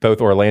 and both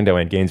Orlando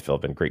and Gainesville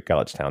have been great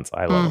college towns.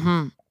 I love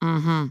them.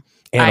 And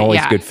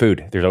always good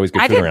food. There's always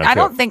good food around. I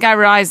don't think I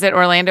realized that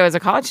Orlando is a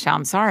college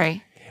town.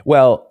 Sorry.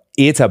 Well,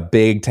 it's a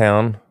big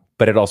town,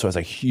 but it also has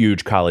a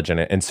huge college in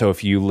it. And so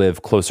if you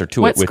live closer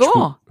to what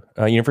school?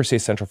 University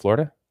of Central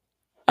Florida.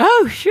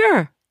 Oh,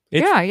 sure.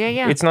 Yeah.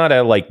 It's not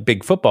a like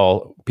big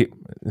football.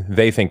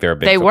 They think they're a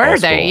big football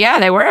school.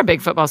 They were a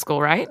big football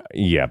school, right?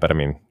 Yeah, but I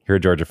mean, you're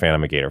a Georgia fan.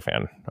 I'm a Gator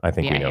fan. I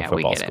think we know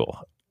football school.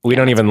 We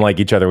don't even like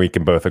each other. We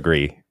can both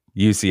agree.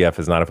 UCF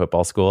is not a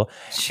football school.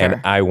 Sure.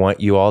 And I want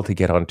you all to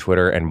get on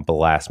Twitter and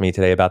blast me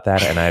today about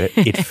that. And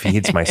it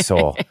feeds my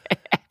soul.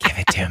 Give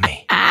it to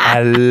me.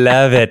 I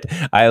love it.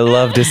 I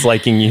love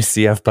disliking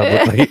UCF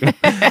publicly.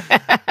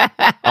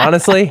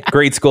 Honestly,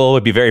 great school.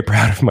 Would be very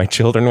proud if my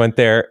children went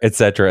there, et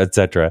cetera, et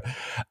cetera.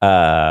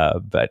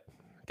 But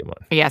come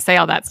on. Yeah, say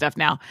all that stuff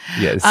now.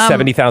 Yeah,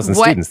 70,000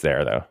 students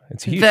there, though.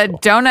 It's a huge The school.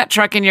 donut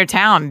truck in your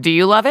town, do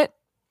you love it?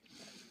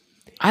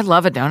 I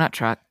love a donut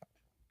truck.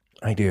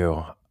 I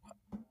do.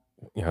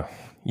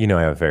 You know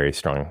I have very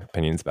strong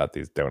opinions about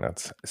these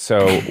donuts.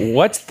 So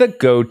what's the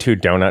go-to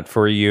donut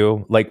for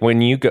you? Like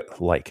when you go,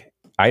 like,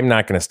 I'm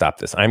not going to stop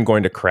this. I'm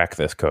going to crack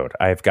this code.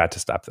 I've got to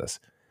stop this.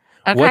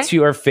 Okay. What's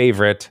your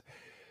favorite?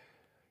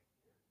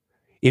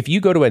 If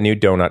you go to a new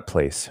donut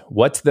place,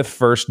 what's the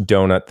first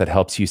donut that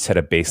helps you set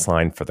a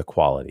baseline for the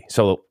quality?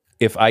 So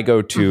if I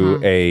go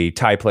to a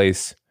Thai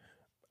place,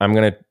 I'm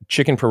going to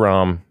chicken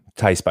param,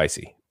 Thai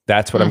spicy.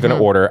 That's what I'm going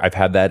to order. I've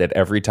had that at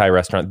every Thai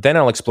restaurant. Then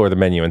I'll explore the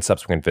menu in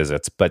subsequent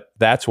visits. But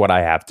that's what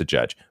I have to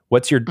judge.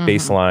 What's your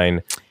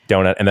baseline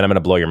donut? And then I'm going to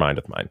blow your mind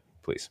with mine,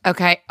 please.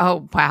 Okay.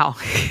 Oh, wow.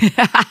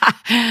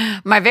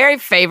 My very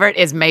favorite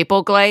is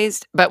maple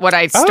glazed. But what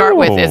I start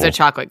with is a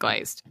chocolate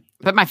glazed.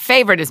 But my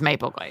favorite is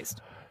maple glazed.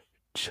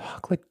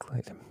 Chocolate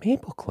glazed,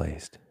 maple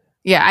glazed.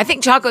 Yeah, I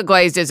think chocolate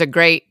glazed is a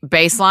great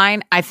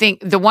baseline. I think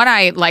the one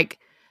I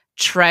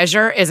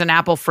treasure is an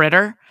apple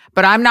fritter.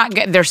 But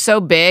they're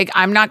so big,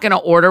 I'm not going to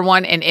order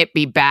one and it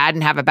be bad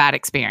and have a bad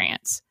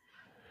experience.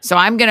 So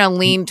I'm going to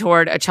lean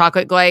toward a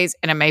chocolate glaze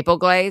and a maple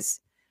glaze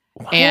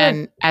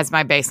as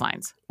my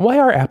baselines. Why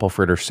are apple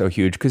fritters so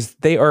huge? Because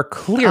they are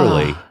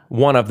clearly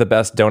one of the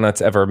best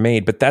donuts ever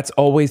made. But that's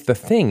always the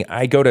thing.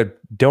 I go to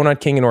Donut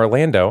King in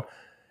Orlando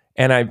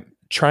and I'm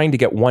trying to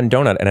get one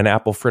donut, and an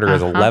apple fritter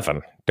is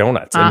 11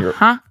 donuts. And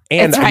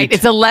that's right.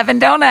 It's 11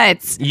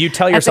 donuts. You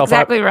tell yourself, that's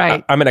exactly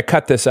right. I'm going to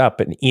cut this up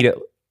and eat it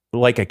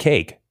like a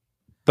cake.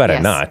 But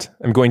I'm not.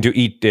 I'm going to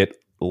eat it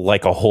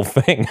like a whole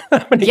thing.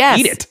 I'm going to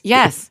eat it.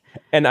 Yes.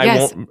 And I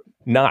won't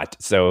not.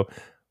 So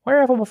why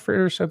are apple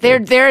fritters so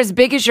big? They're as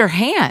big as your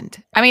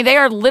hand. I mean, they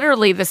are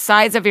literally the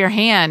size of your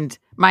hand,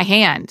 my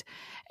hand.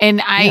 And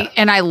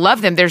I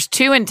love them. There's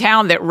 2 in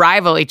town that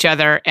rival each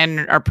other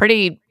and are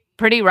pretty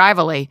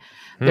rivalry.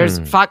 There's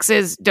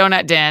Fox's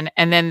Donut Den,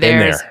 and then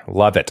there's...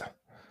 Love it.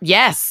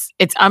 Yes.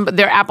 It's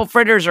their apple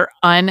fritters are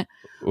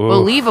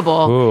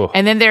unbelievable.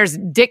 And then there's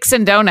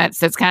Dixon Donuts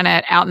that's kind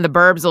of out in the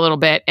burbs a little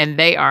bit, and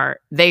they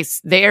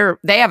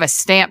have a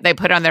stamp they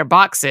put on their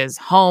boxes,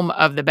 home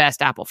of the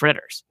best apple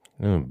fritters.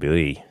 Oh,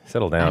 Billy,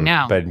 settle down.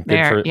 I know. But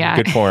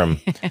good for him.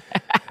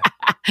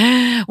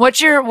 What's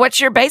your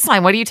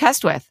baseline? What do you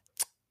test with?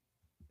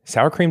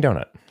 Sour cream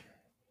donut.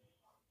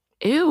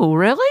 Ew,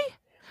 really?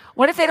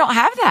 What if they don't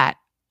have that?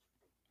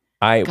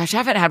 I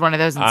haven't had one of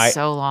those in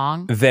so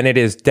long. Then it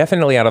is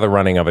definitely out of the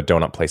running of a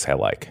donut place I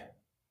like.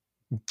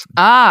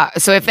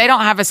 So if they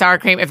don't have a sour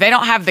cream, if they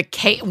don't have the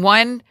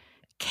one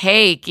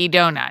cakey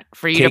donut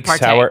for you to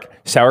partake.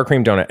 Sour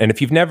cream donut. And if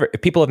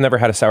people have never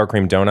had a sour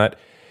cream donut,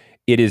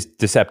 it is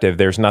deceptive.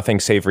 There's nothing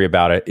savory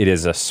about it. It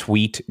is a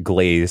sweet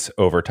glaze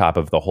over top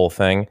of the whole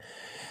thing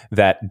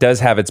that does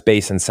have its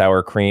base in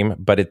sour cream,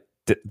 but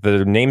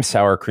the name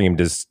sour cream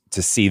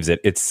deceives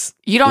it.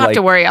 You don't have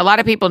to worry. A lot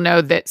of people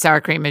know that sour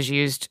cream is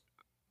used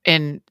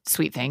in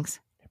sweet things.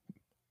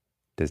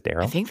 Does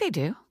Daryl? I think they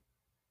do.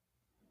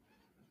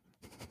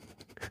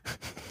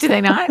 Do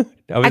they not?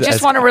 I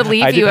just want to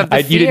relieve you of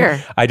the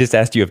fear. I just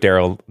asked you if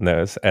Daryl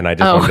knows, and I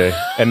just wanted to,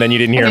 and then you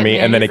didn't hear me,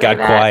 and then it got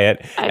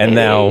quiet, and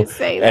now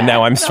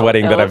I'm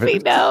sweating that I've. He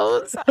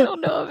knows. I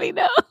don't know if he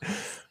knows.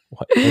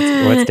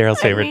 What's Daryl's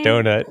favorite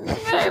donut?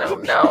 I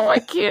don't know. I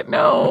can't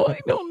know. I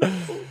don't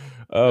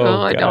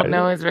know. I don't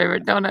know his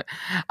favorite donut.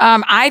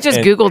 I just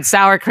Googled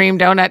sour cream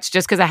donuts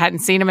just because I hadn't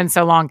seen them in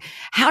so long.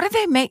 How do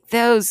they make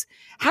those?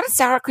 How do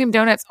sour cream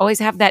donuts always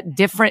have that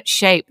different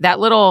shape? That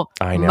little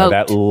moat?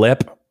 That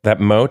lip, that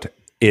moat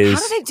is.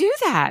 How do they do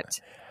that?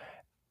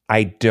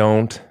 I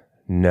don't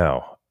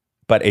know.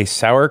 But a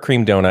sour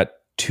cream donut,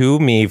 to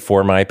me,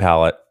 for my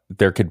palate,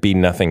 there could be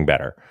nothing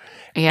better.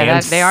 Yeah,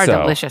 they are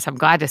delicious. I'm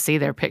glad to see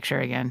their picture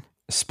again.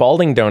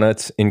 Spalding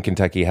Donuts in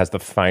Kentucky has the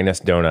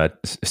finest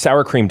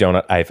sour cream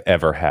donut I've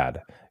ever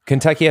had.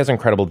 Kentucky has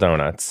incredible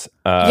donuts.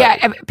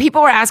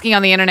 People were asking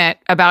on the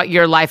internet about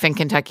your life in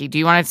Kentucky. Do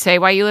you want to say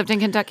why you lived in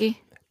Kentucky?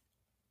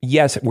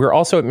 Yes, we're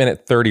also at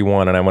minute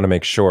 31, and I want to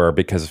make sure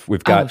because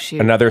we've got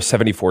another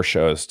 74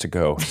 shows to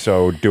go.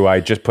 So do I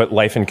just put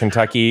life in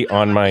Kentucky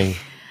on my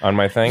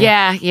thing?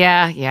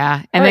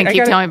 Yeah. And then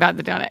keep telling me about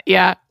the donut.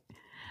 Yeah.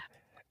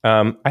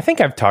 I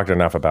think I've talked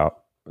enough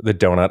about the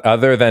donut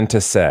other than to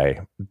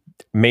say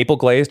maple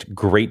glazed,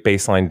 great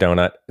baseline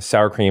donut.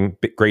 Sour cream,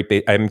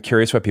 great. I'm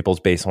curious what people's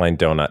baseline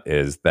donut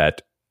is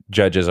that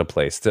judges a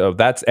place. So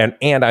that's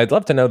and I'd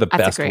love to know the best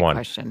one. That's a great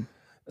question.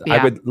 Yeah.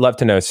 I would love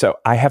to know. So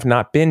I have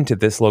not been to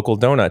this local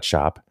donut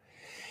shop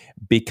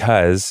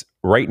because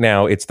right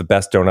now it's the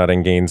best donut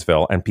in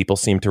Gainesville and people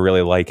seem to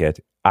really like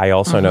it. I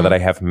also know that I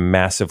have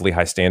massively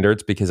high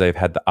standards because I've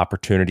had the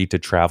opportunity to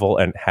travel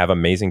and have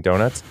amazing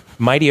donuts.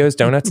 Mighty O's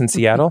Donuts in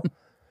Seattle,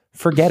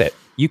 forget it.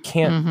 You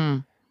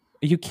can't,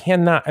 you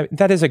cannot,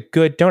 that is a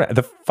good donut.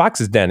 The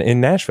Fox's Den in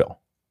Nashville,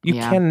 you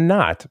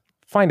cannot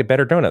find a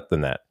better donut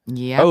than that.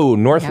 Yeah. Oh,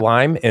 North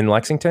Lime in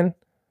Lexington,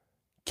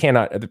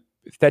 cannot.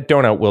 That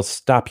donut will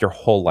stop your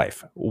whole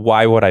life.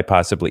 Why would I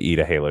possibly eat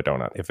a Halo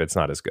donut if it's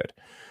not as good?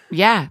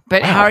 Yeah,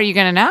 but how are you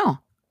going to know?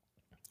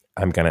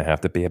 I'm going to have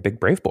to be a big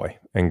brave boy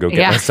and go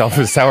get myself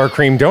a sour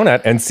cream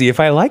donut and see if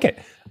I like it.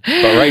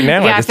 But right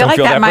now, I just feel don't like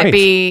feel that might brave.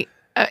 be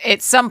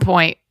at some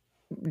point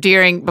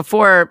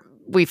before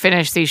we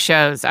finish these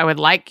shows. I would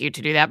like you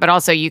to do that, but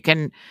also you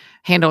can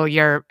handle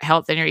your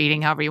health and your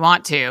eating however you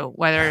want to.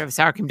 Whether a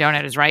sour cream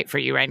donut is right for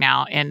you right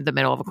now in the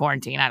middle of a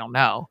quarantine, I don't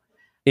know.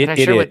 But I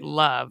sure would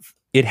love.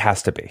 It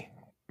has to be,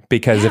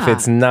 because if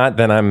it's not,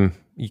 then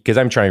because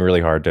I'm trying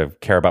really hard to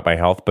care about my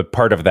health. But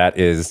part of that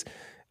is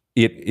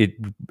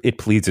it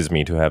pleases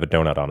me to have a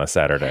donut on a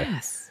Saturday.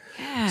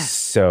 Yes.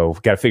 So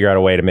got to figure out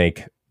a way to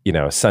make,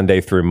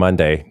 Sunday through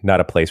Monday, not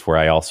a place where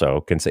I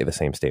also can say the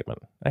same statement.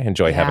 I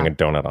enjoy having a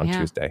donut on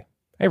Tuesday.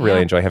 I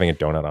really enjoy having a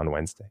donut on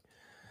Wednesday.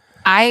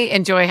 I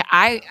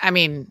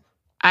mean,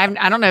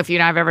 I don't know if you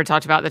and I have ever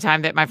talked about the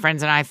time that my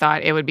friends and I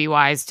thought it would be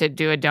wise to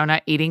do a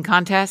donut eating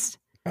contest.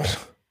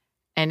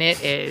 And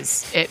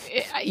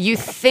you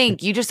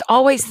just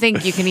always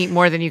think you can eat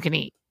more than you can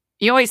eat.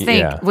 You always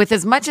think, with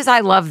as much as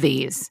I love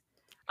these,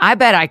 I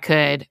bet I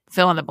could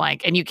fill in the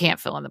blank, and you can't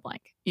fill in the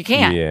blank. You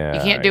can't.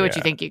 You can't do what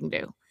you think you can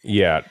do.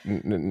 Yeah.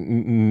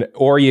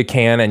 Or you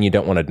can, and you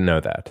don't want to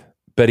know that.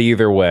 But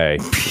either way,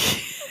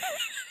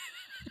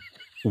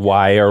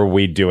 why are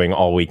we doing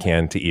all we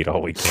can to eat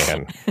all we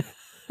can?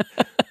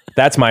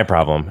 That's my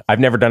problem.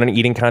 I've never done an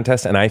eating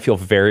contest, and I feel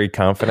very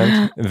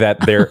confident that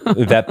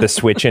the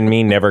switch in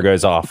me never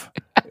goes off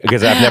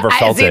because I've never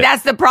felt it.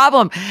 That's the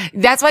problem.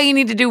 That's why you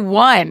need to do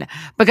one,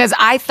 because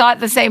I thought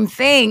the same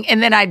thing,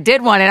 and then I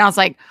did one, and I was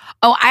like,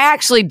 oh, I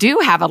actually do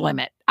have a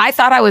limit. I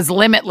thought I was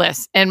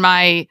limitless in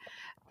my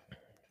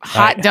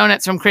hot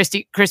donuts from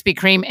Krispy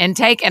Kreme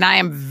intake, and I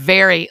am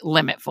very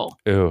limitful.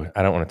 Ooh,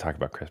 I don't want to talk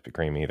about Krispy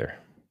Kreme either.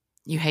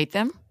 You hate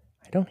them?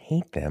 I don't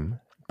hate them,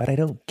 but I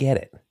don't get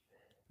it.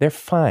 They're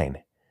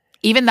fine.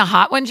 Even the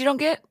hot ones you don't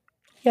get?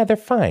 Yeah, they're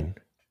fine.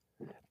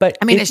 But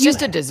I mean, it's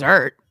just a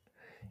dessert.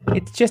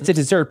 It's just a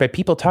dessert, but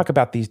people talk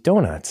about these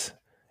donuts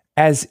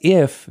as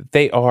if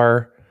they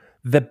are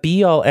the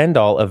be-all,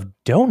 end-all of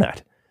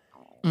donut.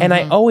 And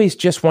I always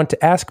just want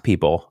to ask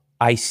people,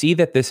 I see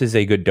that this is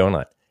a good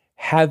donut.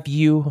 Have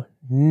you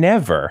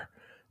never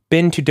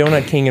been to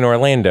Donut King in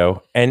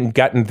Orlando and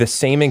gotten the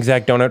same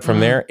exact donut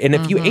from there? And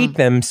if you ate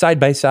them side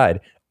by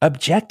side,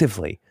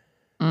 objectively,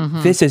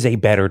 this is a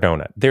better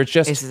donut.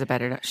 This is a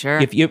better donut, sure.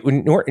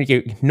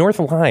 If North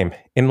Lime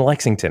in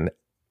Lexington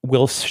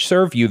will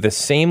serve you the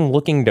same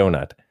looking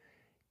donut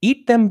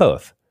Eat them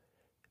both.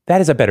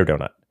 That is a better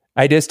donut.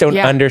 I just don't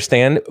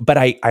understand, but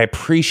I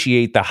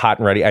appreciate the hot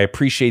and ready. I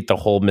appreciate the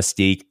whole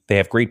mystique. They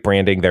have great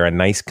branding. They're a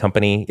nice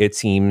company, it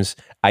seems.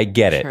 I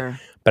get it.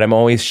 But I'm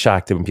always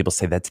shocked when people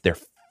say that's their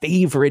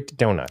favorite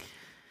donut.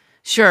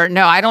 Sure.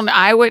 No, I don't.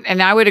 I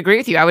would agree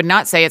with you. I would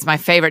not say it's my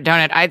favorite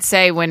donut. I'd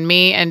say when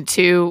me and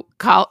two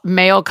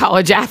male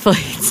college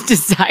athletes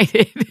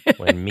decided.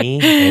 When me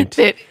and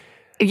that,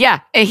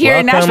 here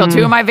in Nashville,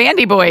 two of my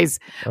Vandy boys,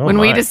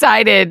 we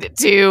decided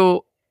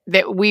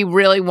that we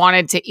really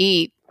wanted to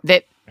eat,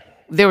 that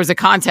there was a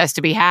contest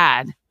to be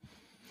had.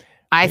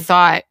 I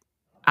thought,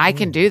 I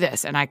can do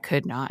this, and I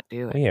could not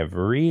do it. We have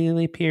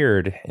really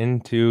peered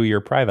into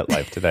your private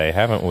life today,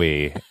 haven't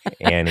we,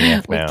 Annie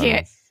F. We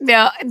can't.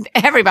 No,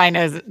 everybody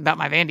knows about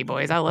my Vandy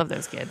boys. I love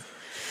those kids.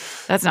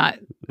 That's not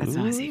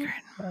a secret.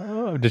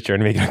 Oh, I'm just trying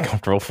to make it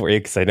uncomfortable for you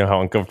because I know how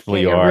uncomfortable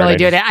you are. Really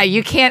doing it.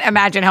 You can't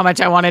imagine how much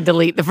I want to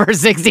delete the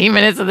first 16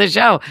 minutes of the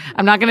show.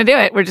 I'm not going to do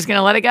it. We're just going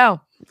to let it go.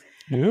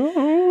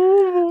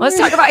 Let's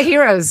talk about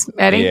heroes,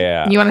 Eddie.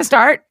 Yeah. You want to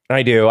start?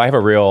 I do. I have a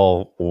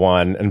real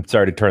one. I'm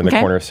sorry to turn the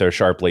corner so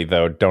sharply,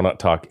 though. Donut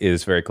talk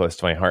is very close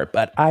to my heart.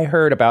 But I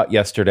heard about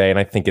yesterday, and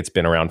I think it's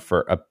been around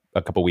for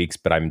a couple weeks,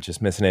 but I'm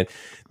just missing it.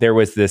 There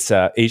was this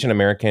Asian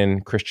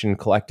American Christian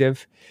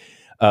collective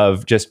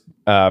of just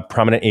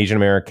prominent Asian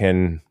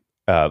American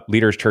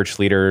leaders, church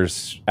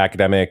leaders,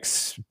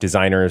 academics,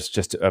 designers,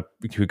 just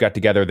who got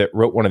together that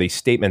wrote one of these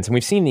statements. And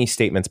we've seen these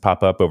statements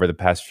pop up over the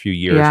past few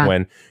years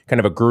when kind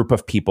of a group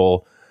of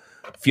people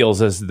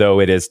feels as though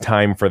it is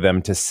time for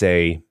them to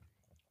say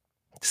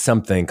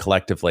something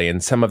collectively.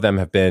 And some of them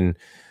have been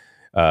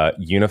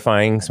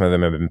unifying. Some of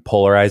them have been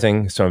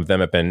polarizing. Some of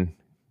them have been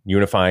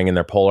unifying and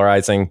they're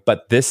polarizing.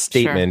 But this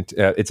statement,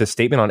 it's a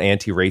statement on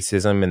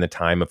anti-racism in the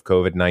time of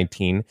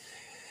COVID-19.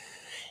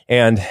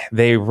 And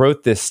they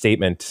wrote this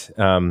statement,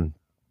 and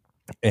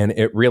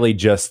it really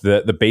just,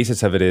 the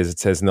basis of it is, it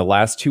says, in the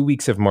last 2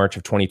 weeks of March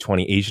of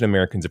 2020, Asian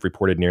Americans have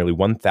reported nearly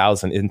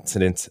 1,000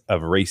 incidents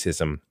of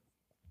racism.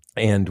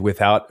 And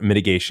without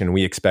mitigation,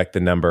 we expect the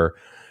number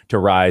to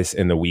rise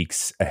in the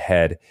weeks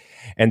ahead.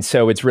 And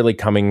so it's really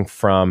coming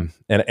from,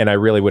 and I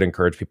really would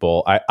encourage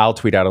people, I'll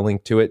tweet out a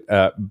link to it,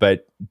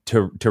 but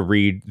to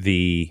read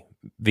the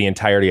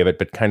entirety of it,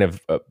 but kind of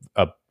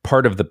a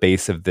part of the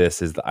base of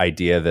this is the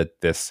idea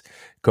that this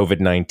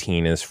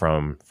COVID-19 is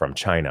from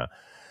China.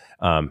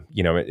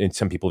 And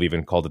some people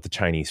even called it the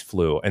Chinese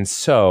flu. And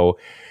so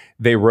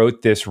they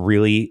wrote this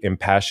really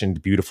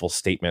impassioned, beautiful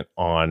statement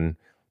on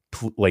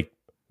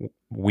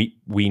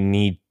we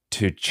need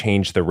to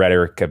change the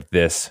rhetoric of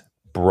this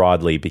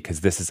broadly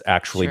because this is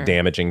actually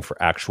damaging for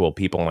actual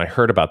people. And I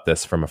heard about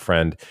this from a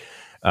friend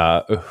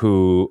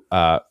who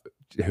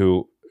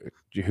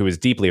is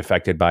deeply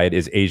affected by it,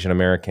 is Asian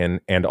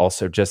American, and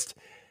also just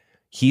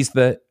he's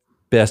the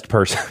best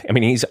person. I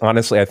mean, he's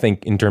honestly, I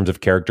think, in terms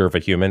of character of a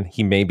human,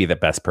 he may be the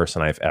best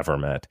person I've ever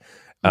met.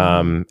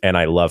 And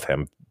I love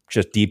him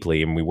just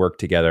deeply, and we work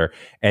together.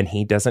 And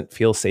he doesn't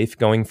feel safe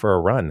going for a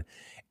run,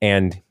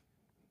 and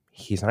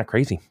he's not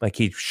crazy.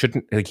 He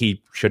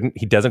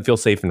doesn't feel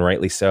safe, and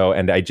rightly so.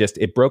 And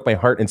it broke my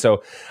heart. And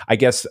so I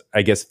guess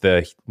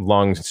the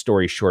long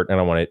story short, I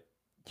don't want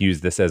to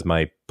use this as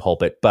my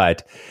pulpit,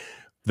 but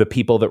the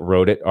people that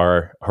wrote it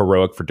are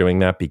heroic for doing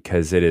that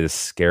because it is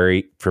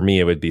scary. For me,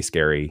 it would be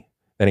scary.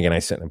 Then again, I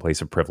sit in a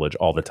place of privilege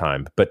all the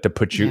time, but to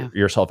put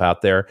yourself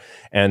out there,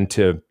 and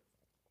to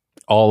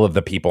all of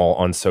the people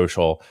on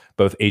social,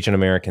 both Asian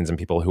Americans and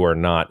people who are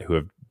not, who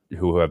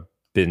have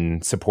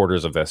been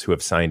supporters of this, who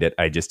have signed it.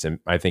 I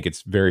think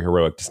it's very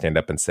heroic to stand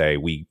up and say,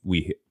 we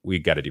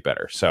got to do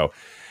better. So,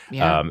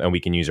 and we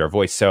can use our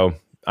voice. So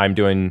I'm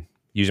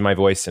using my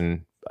voice,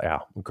 and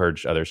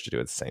encourage others to do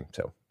it the same.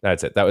 So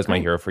that's it. That was my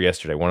hero for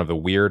yesterday. One of the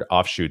weird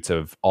offshoots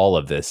of all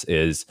of this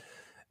is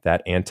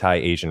that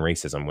anti-Asian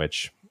racism,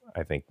 which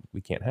I think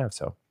we can't have.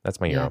 So that's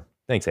my hero.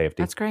 Thanks, AFD.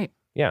 That's great.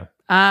 Yeah.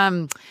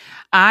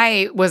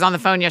 I was on the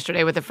phone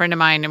yesterday with a friend of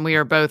mine, and we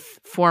are both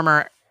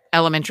former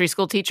elementary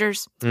school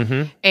teachers.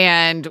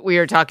 And we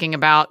were talking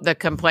about the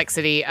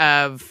complexity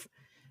of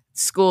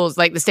schools.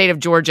 Like the state of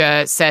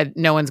Georgia said,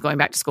 no one's going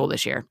back to school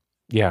this year.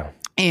 Yeah.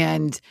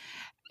 And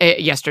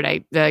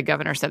yesterday, the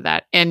governor said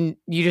that. And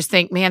you just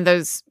think, man,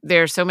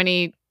 there are so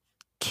many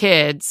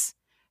kids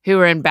who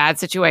are in bad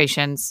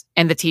situations,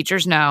 and the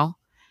teachers know,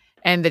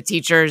 and the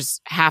teachers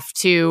have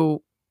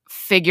to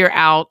figure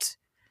out,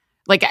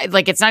 like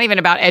it's not even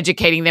about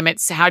educating them.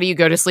 It's how do you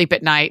go to sleep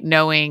at night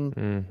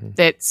knowing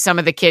that some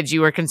of the kids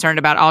you were concerned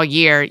about all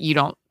year, you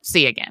don't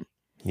see again.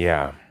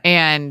 Yeah.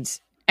 And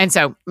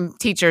so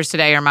teachers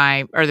today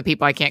are the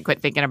people I can't quit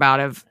thinking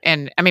about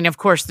and I mean, of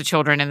course, the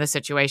children and the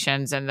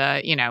situations and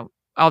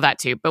all that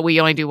too, but we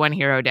only do one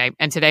hero day.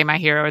 And today my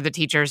hero are the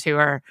teachers who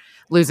are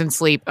losing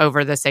sleep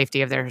over the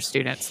safety of their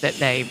students that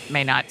they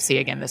may not see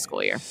again this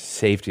school year.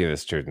 Safety of the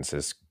students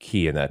is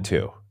key in that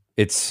too.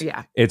 It's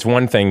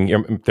one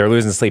thing, they're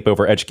losing sleep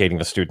over educating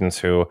the students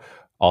who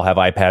all have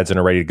iPads and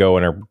are ready to go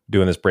and are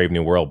doing this brave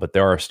new world. But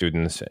there are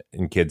students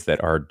and kids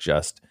that are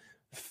just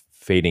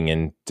fading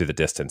into the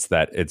distance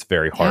that it's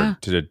very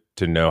hard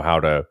to know how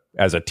to,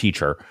 as a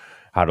teacher,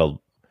 how to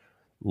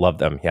love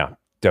them. Yeah,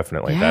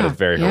 definitely. That is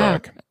very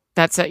heroic.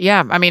 That's it.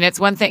 Yeah. I mean,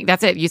 it's one thing.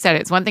 That's it. You said it.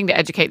 It's one thing to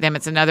educate them.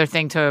 It's another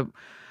thing to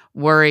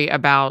worry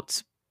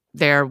about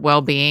their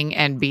well-being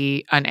and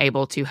be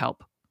unable to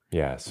help.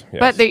 Yes.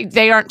 But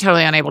they aren't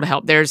totally unable to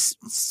help. There's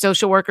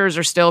social workers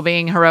are still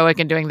being heroic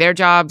and doing their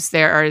jobs.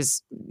 There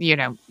is,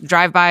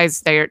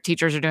 drive-bys. Their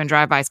teachers are doing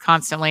drive-bys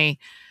constantly.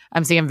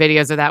 I'm seeing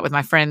videos of that with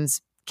my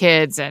friends'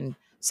 kids. And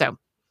so,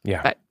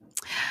 but,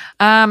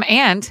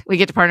 and we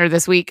get to partner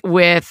this week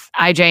with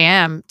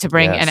IJM to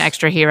bring an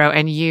extra hero.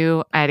 And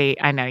you, Eddie,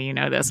 I know you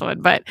know this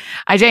one, but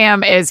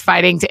IJM is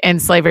fighting to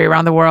end slavery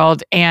around the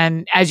world.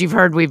 And as you've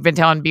heard, we've been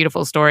telling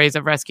beautiful stories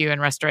of rescue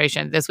and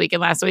restoration this week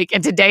and last week.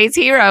 And today's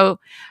hero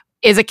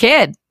is a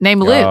kid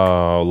named Luke.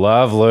 Oh,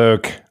 love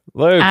Luke.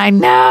 I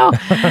know.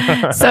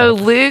 So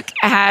Luke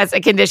has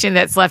a condition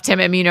that's left him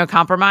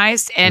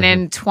immunocompromised. And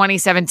in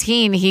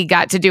 2017, he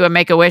got to do a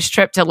Make-A-Wish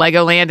trip to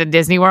Legoland and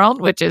Disney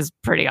World, which is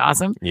pretty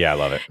awesome. Yeah, I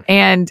love it.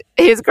 And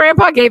his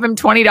grandpa gave him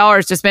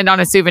 $20 to spend on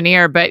a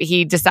souvenir, but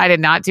he decided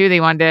not to. They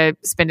wanted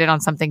to spend it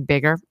on something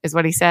bigger, is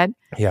what he said.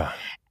 Yeah.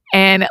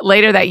 And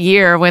later that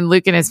year, when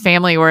Luke and his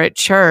family were at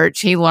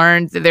church, he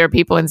learned that there are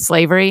people in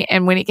slavery.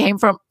 And when he came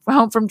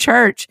home from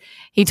church,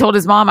 he told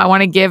his mom, I want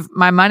to give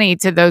my money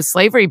to those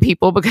slavery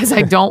people because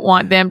I don't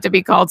want them to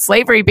be called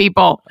slavery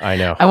people. I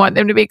know. I want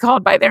them to be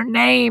called by their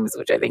names,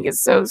 which I think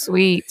is so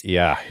sweet.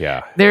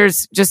 Yeah.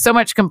 There's just so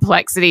much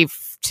complexity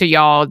to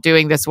y'all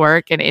doing this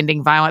work and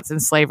ending violence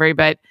and slavery.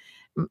 But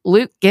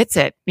Luke gets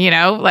it,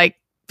 like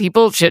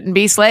people shouldn't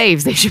be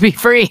slaves. They should be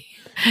free.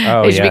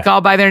 They should be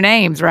called by their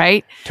names,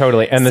 right?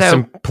 Totally. And the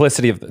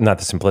simplicity of, not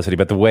the simplicity,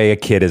 but the way a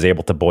kid is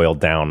able to boil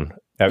down.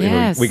 I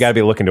mean, we got to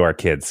be looking to our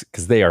kids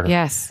because they are,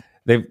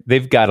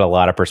 they've got a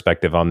lot of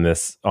perspective on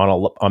this,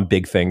 on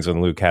big things.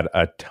 And Luke had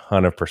a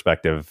ton of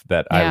perspective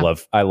that I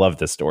love. I love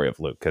this story of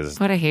Luke because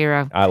what a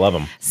hero. I love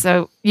him.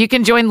 So you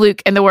can join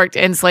Luke in the work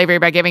to end slavery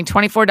by giving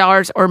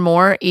 $24 or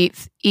more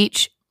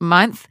each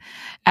month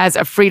as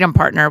a freedom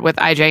partner with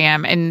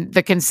IJM. And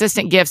the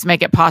consistent gifts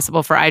make it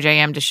possible for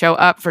IJM to show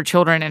up for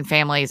children and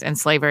families in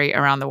slavery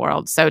around the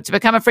world. So to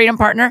become a freedom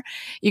partner,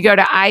 you go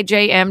to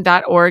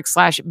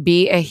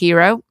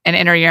ijm.org/beahero and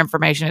enter your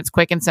information. It's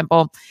quick and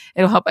simple.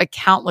 It'll help a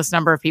countless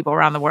number of people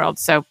around the world.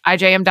 So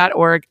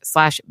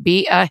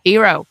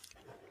ijm.org/beahero.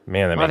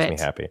 Man, that makes me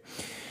happy.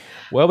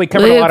 Well, we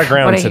covered a lot of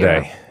ground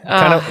today.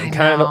 Kind of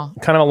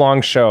a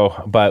long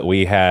show, but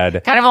we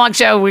had kind of a long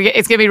show.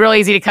 It's going to be real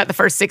easy to cut the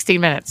first 16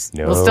 minutes.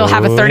 We'll still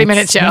have a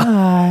 30-minute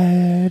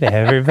show.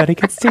 Everybody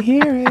gets to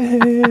hear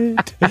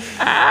it.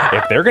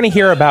 If they're going to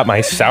hear about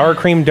my sour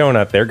cream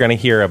donut, they're going to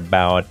hear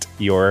about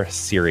your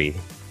Siri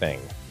thing.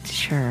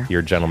 Sure.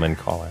 Your gentleman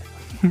caller.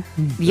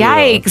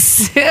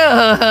 Yikes.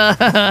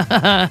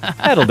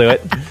 That'll do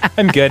it.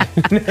 I'm good.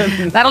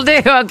 That'll do.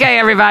 Okay,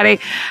 everybody.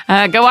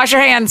 Go wash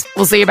your hands.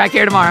 We'll see you back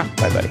here tomorrow.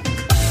 Bye, buddy.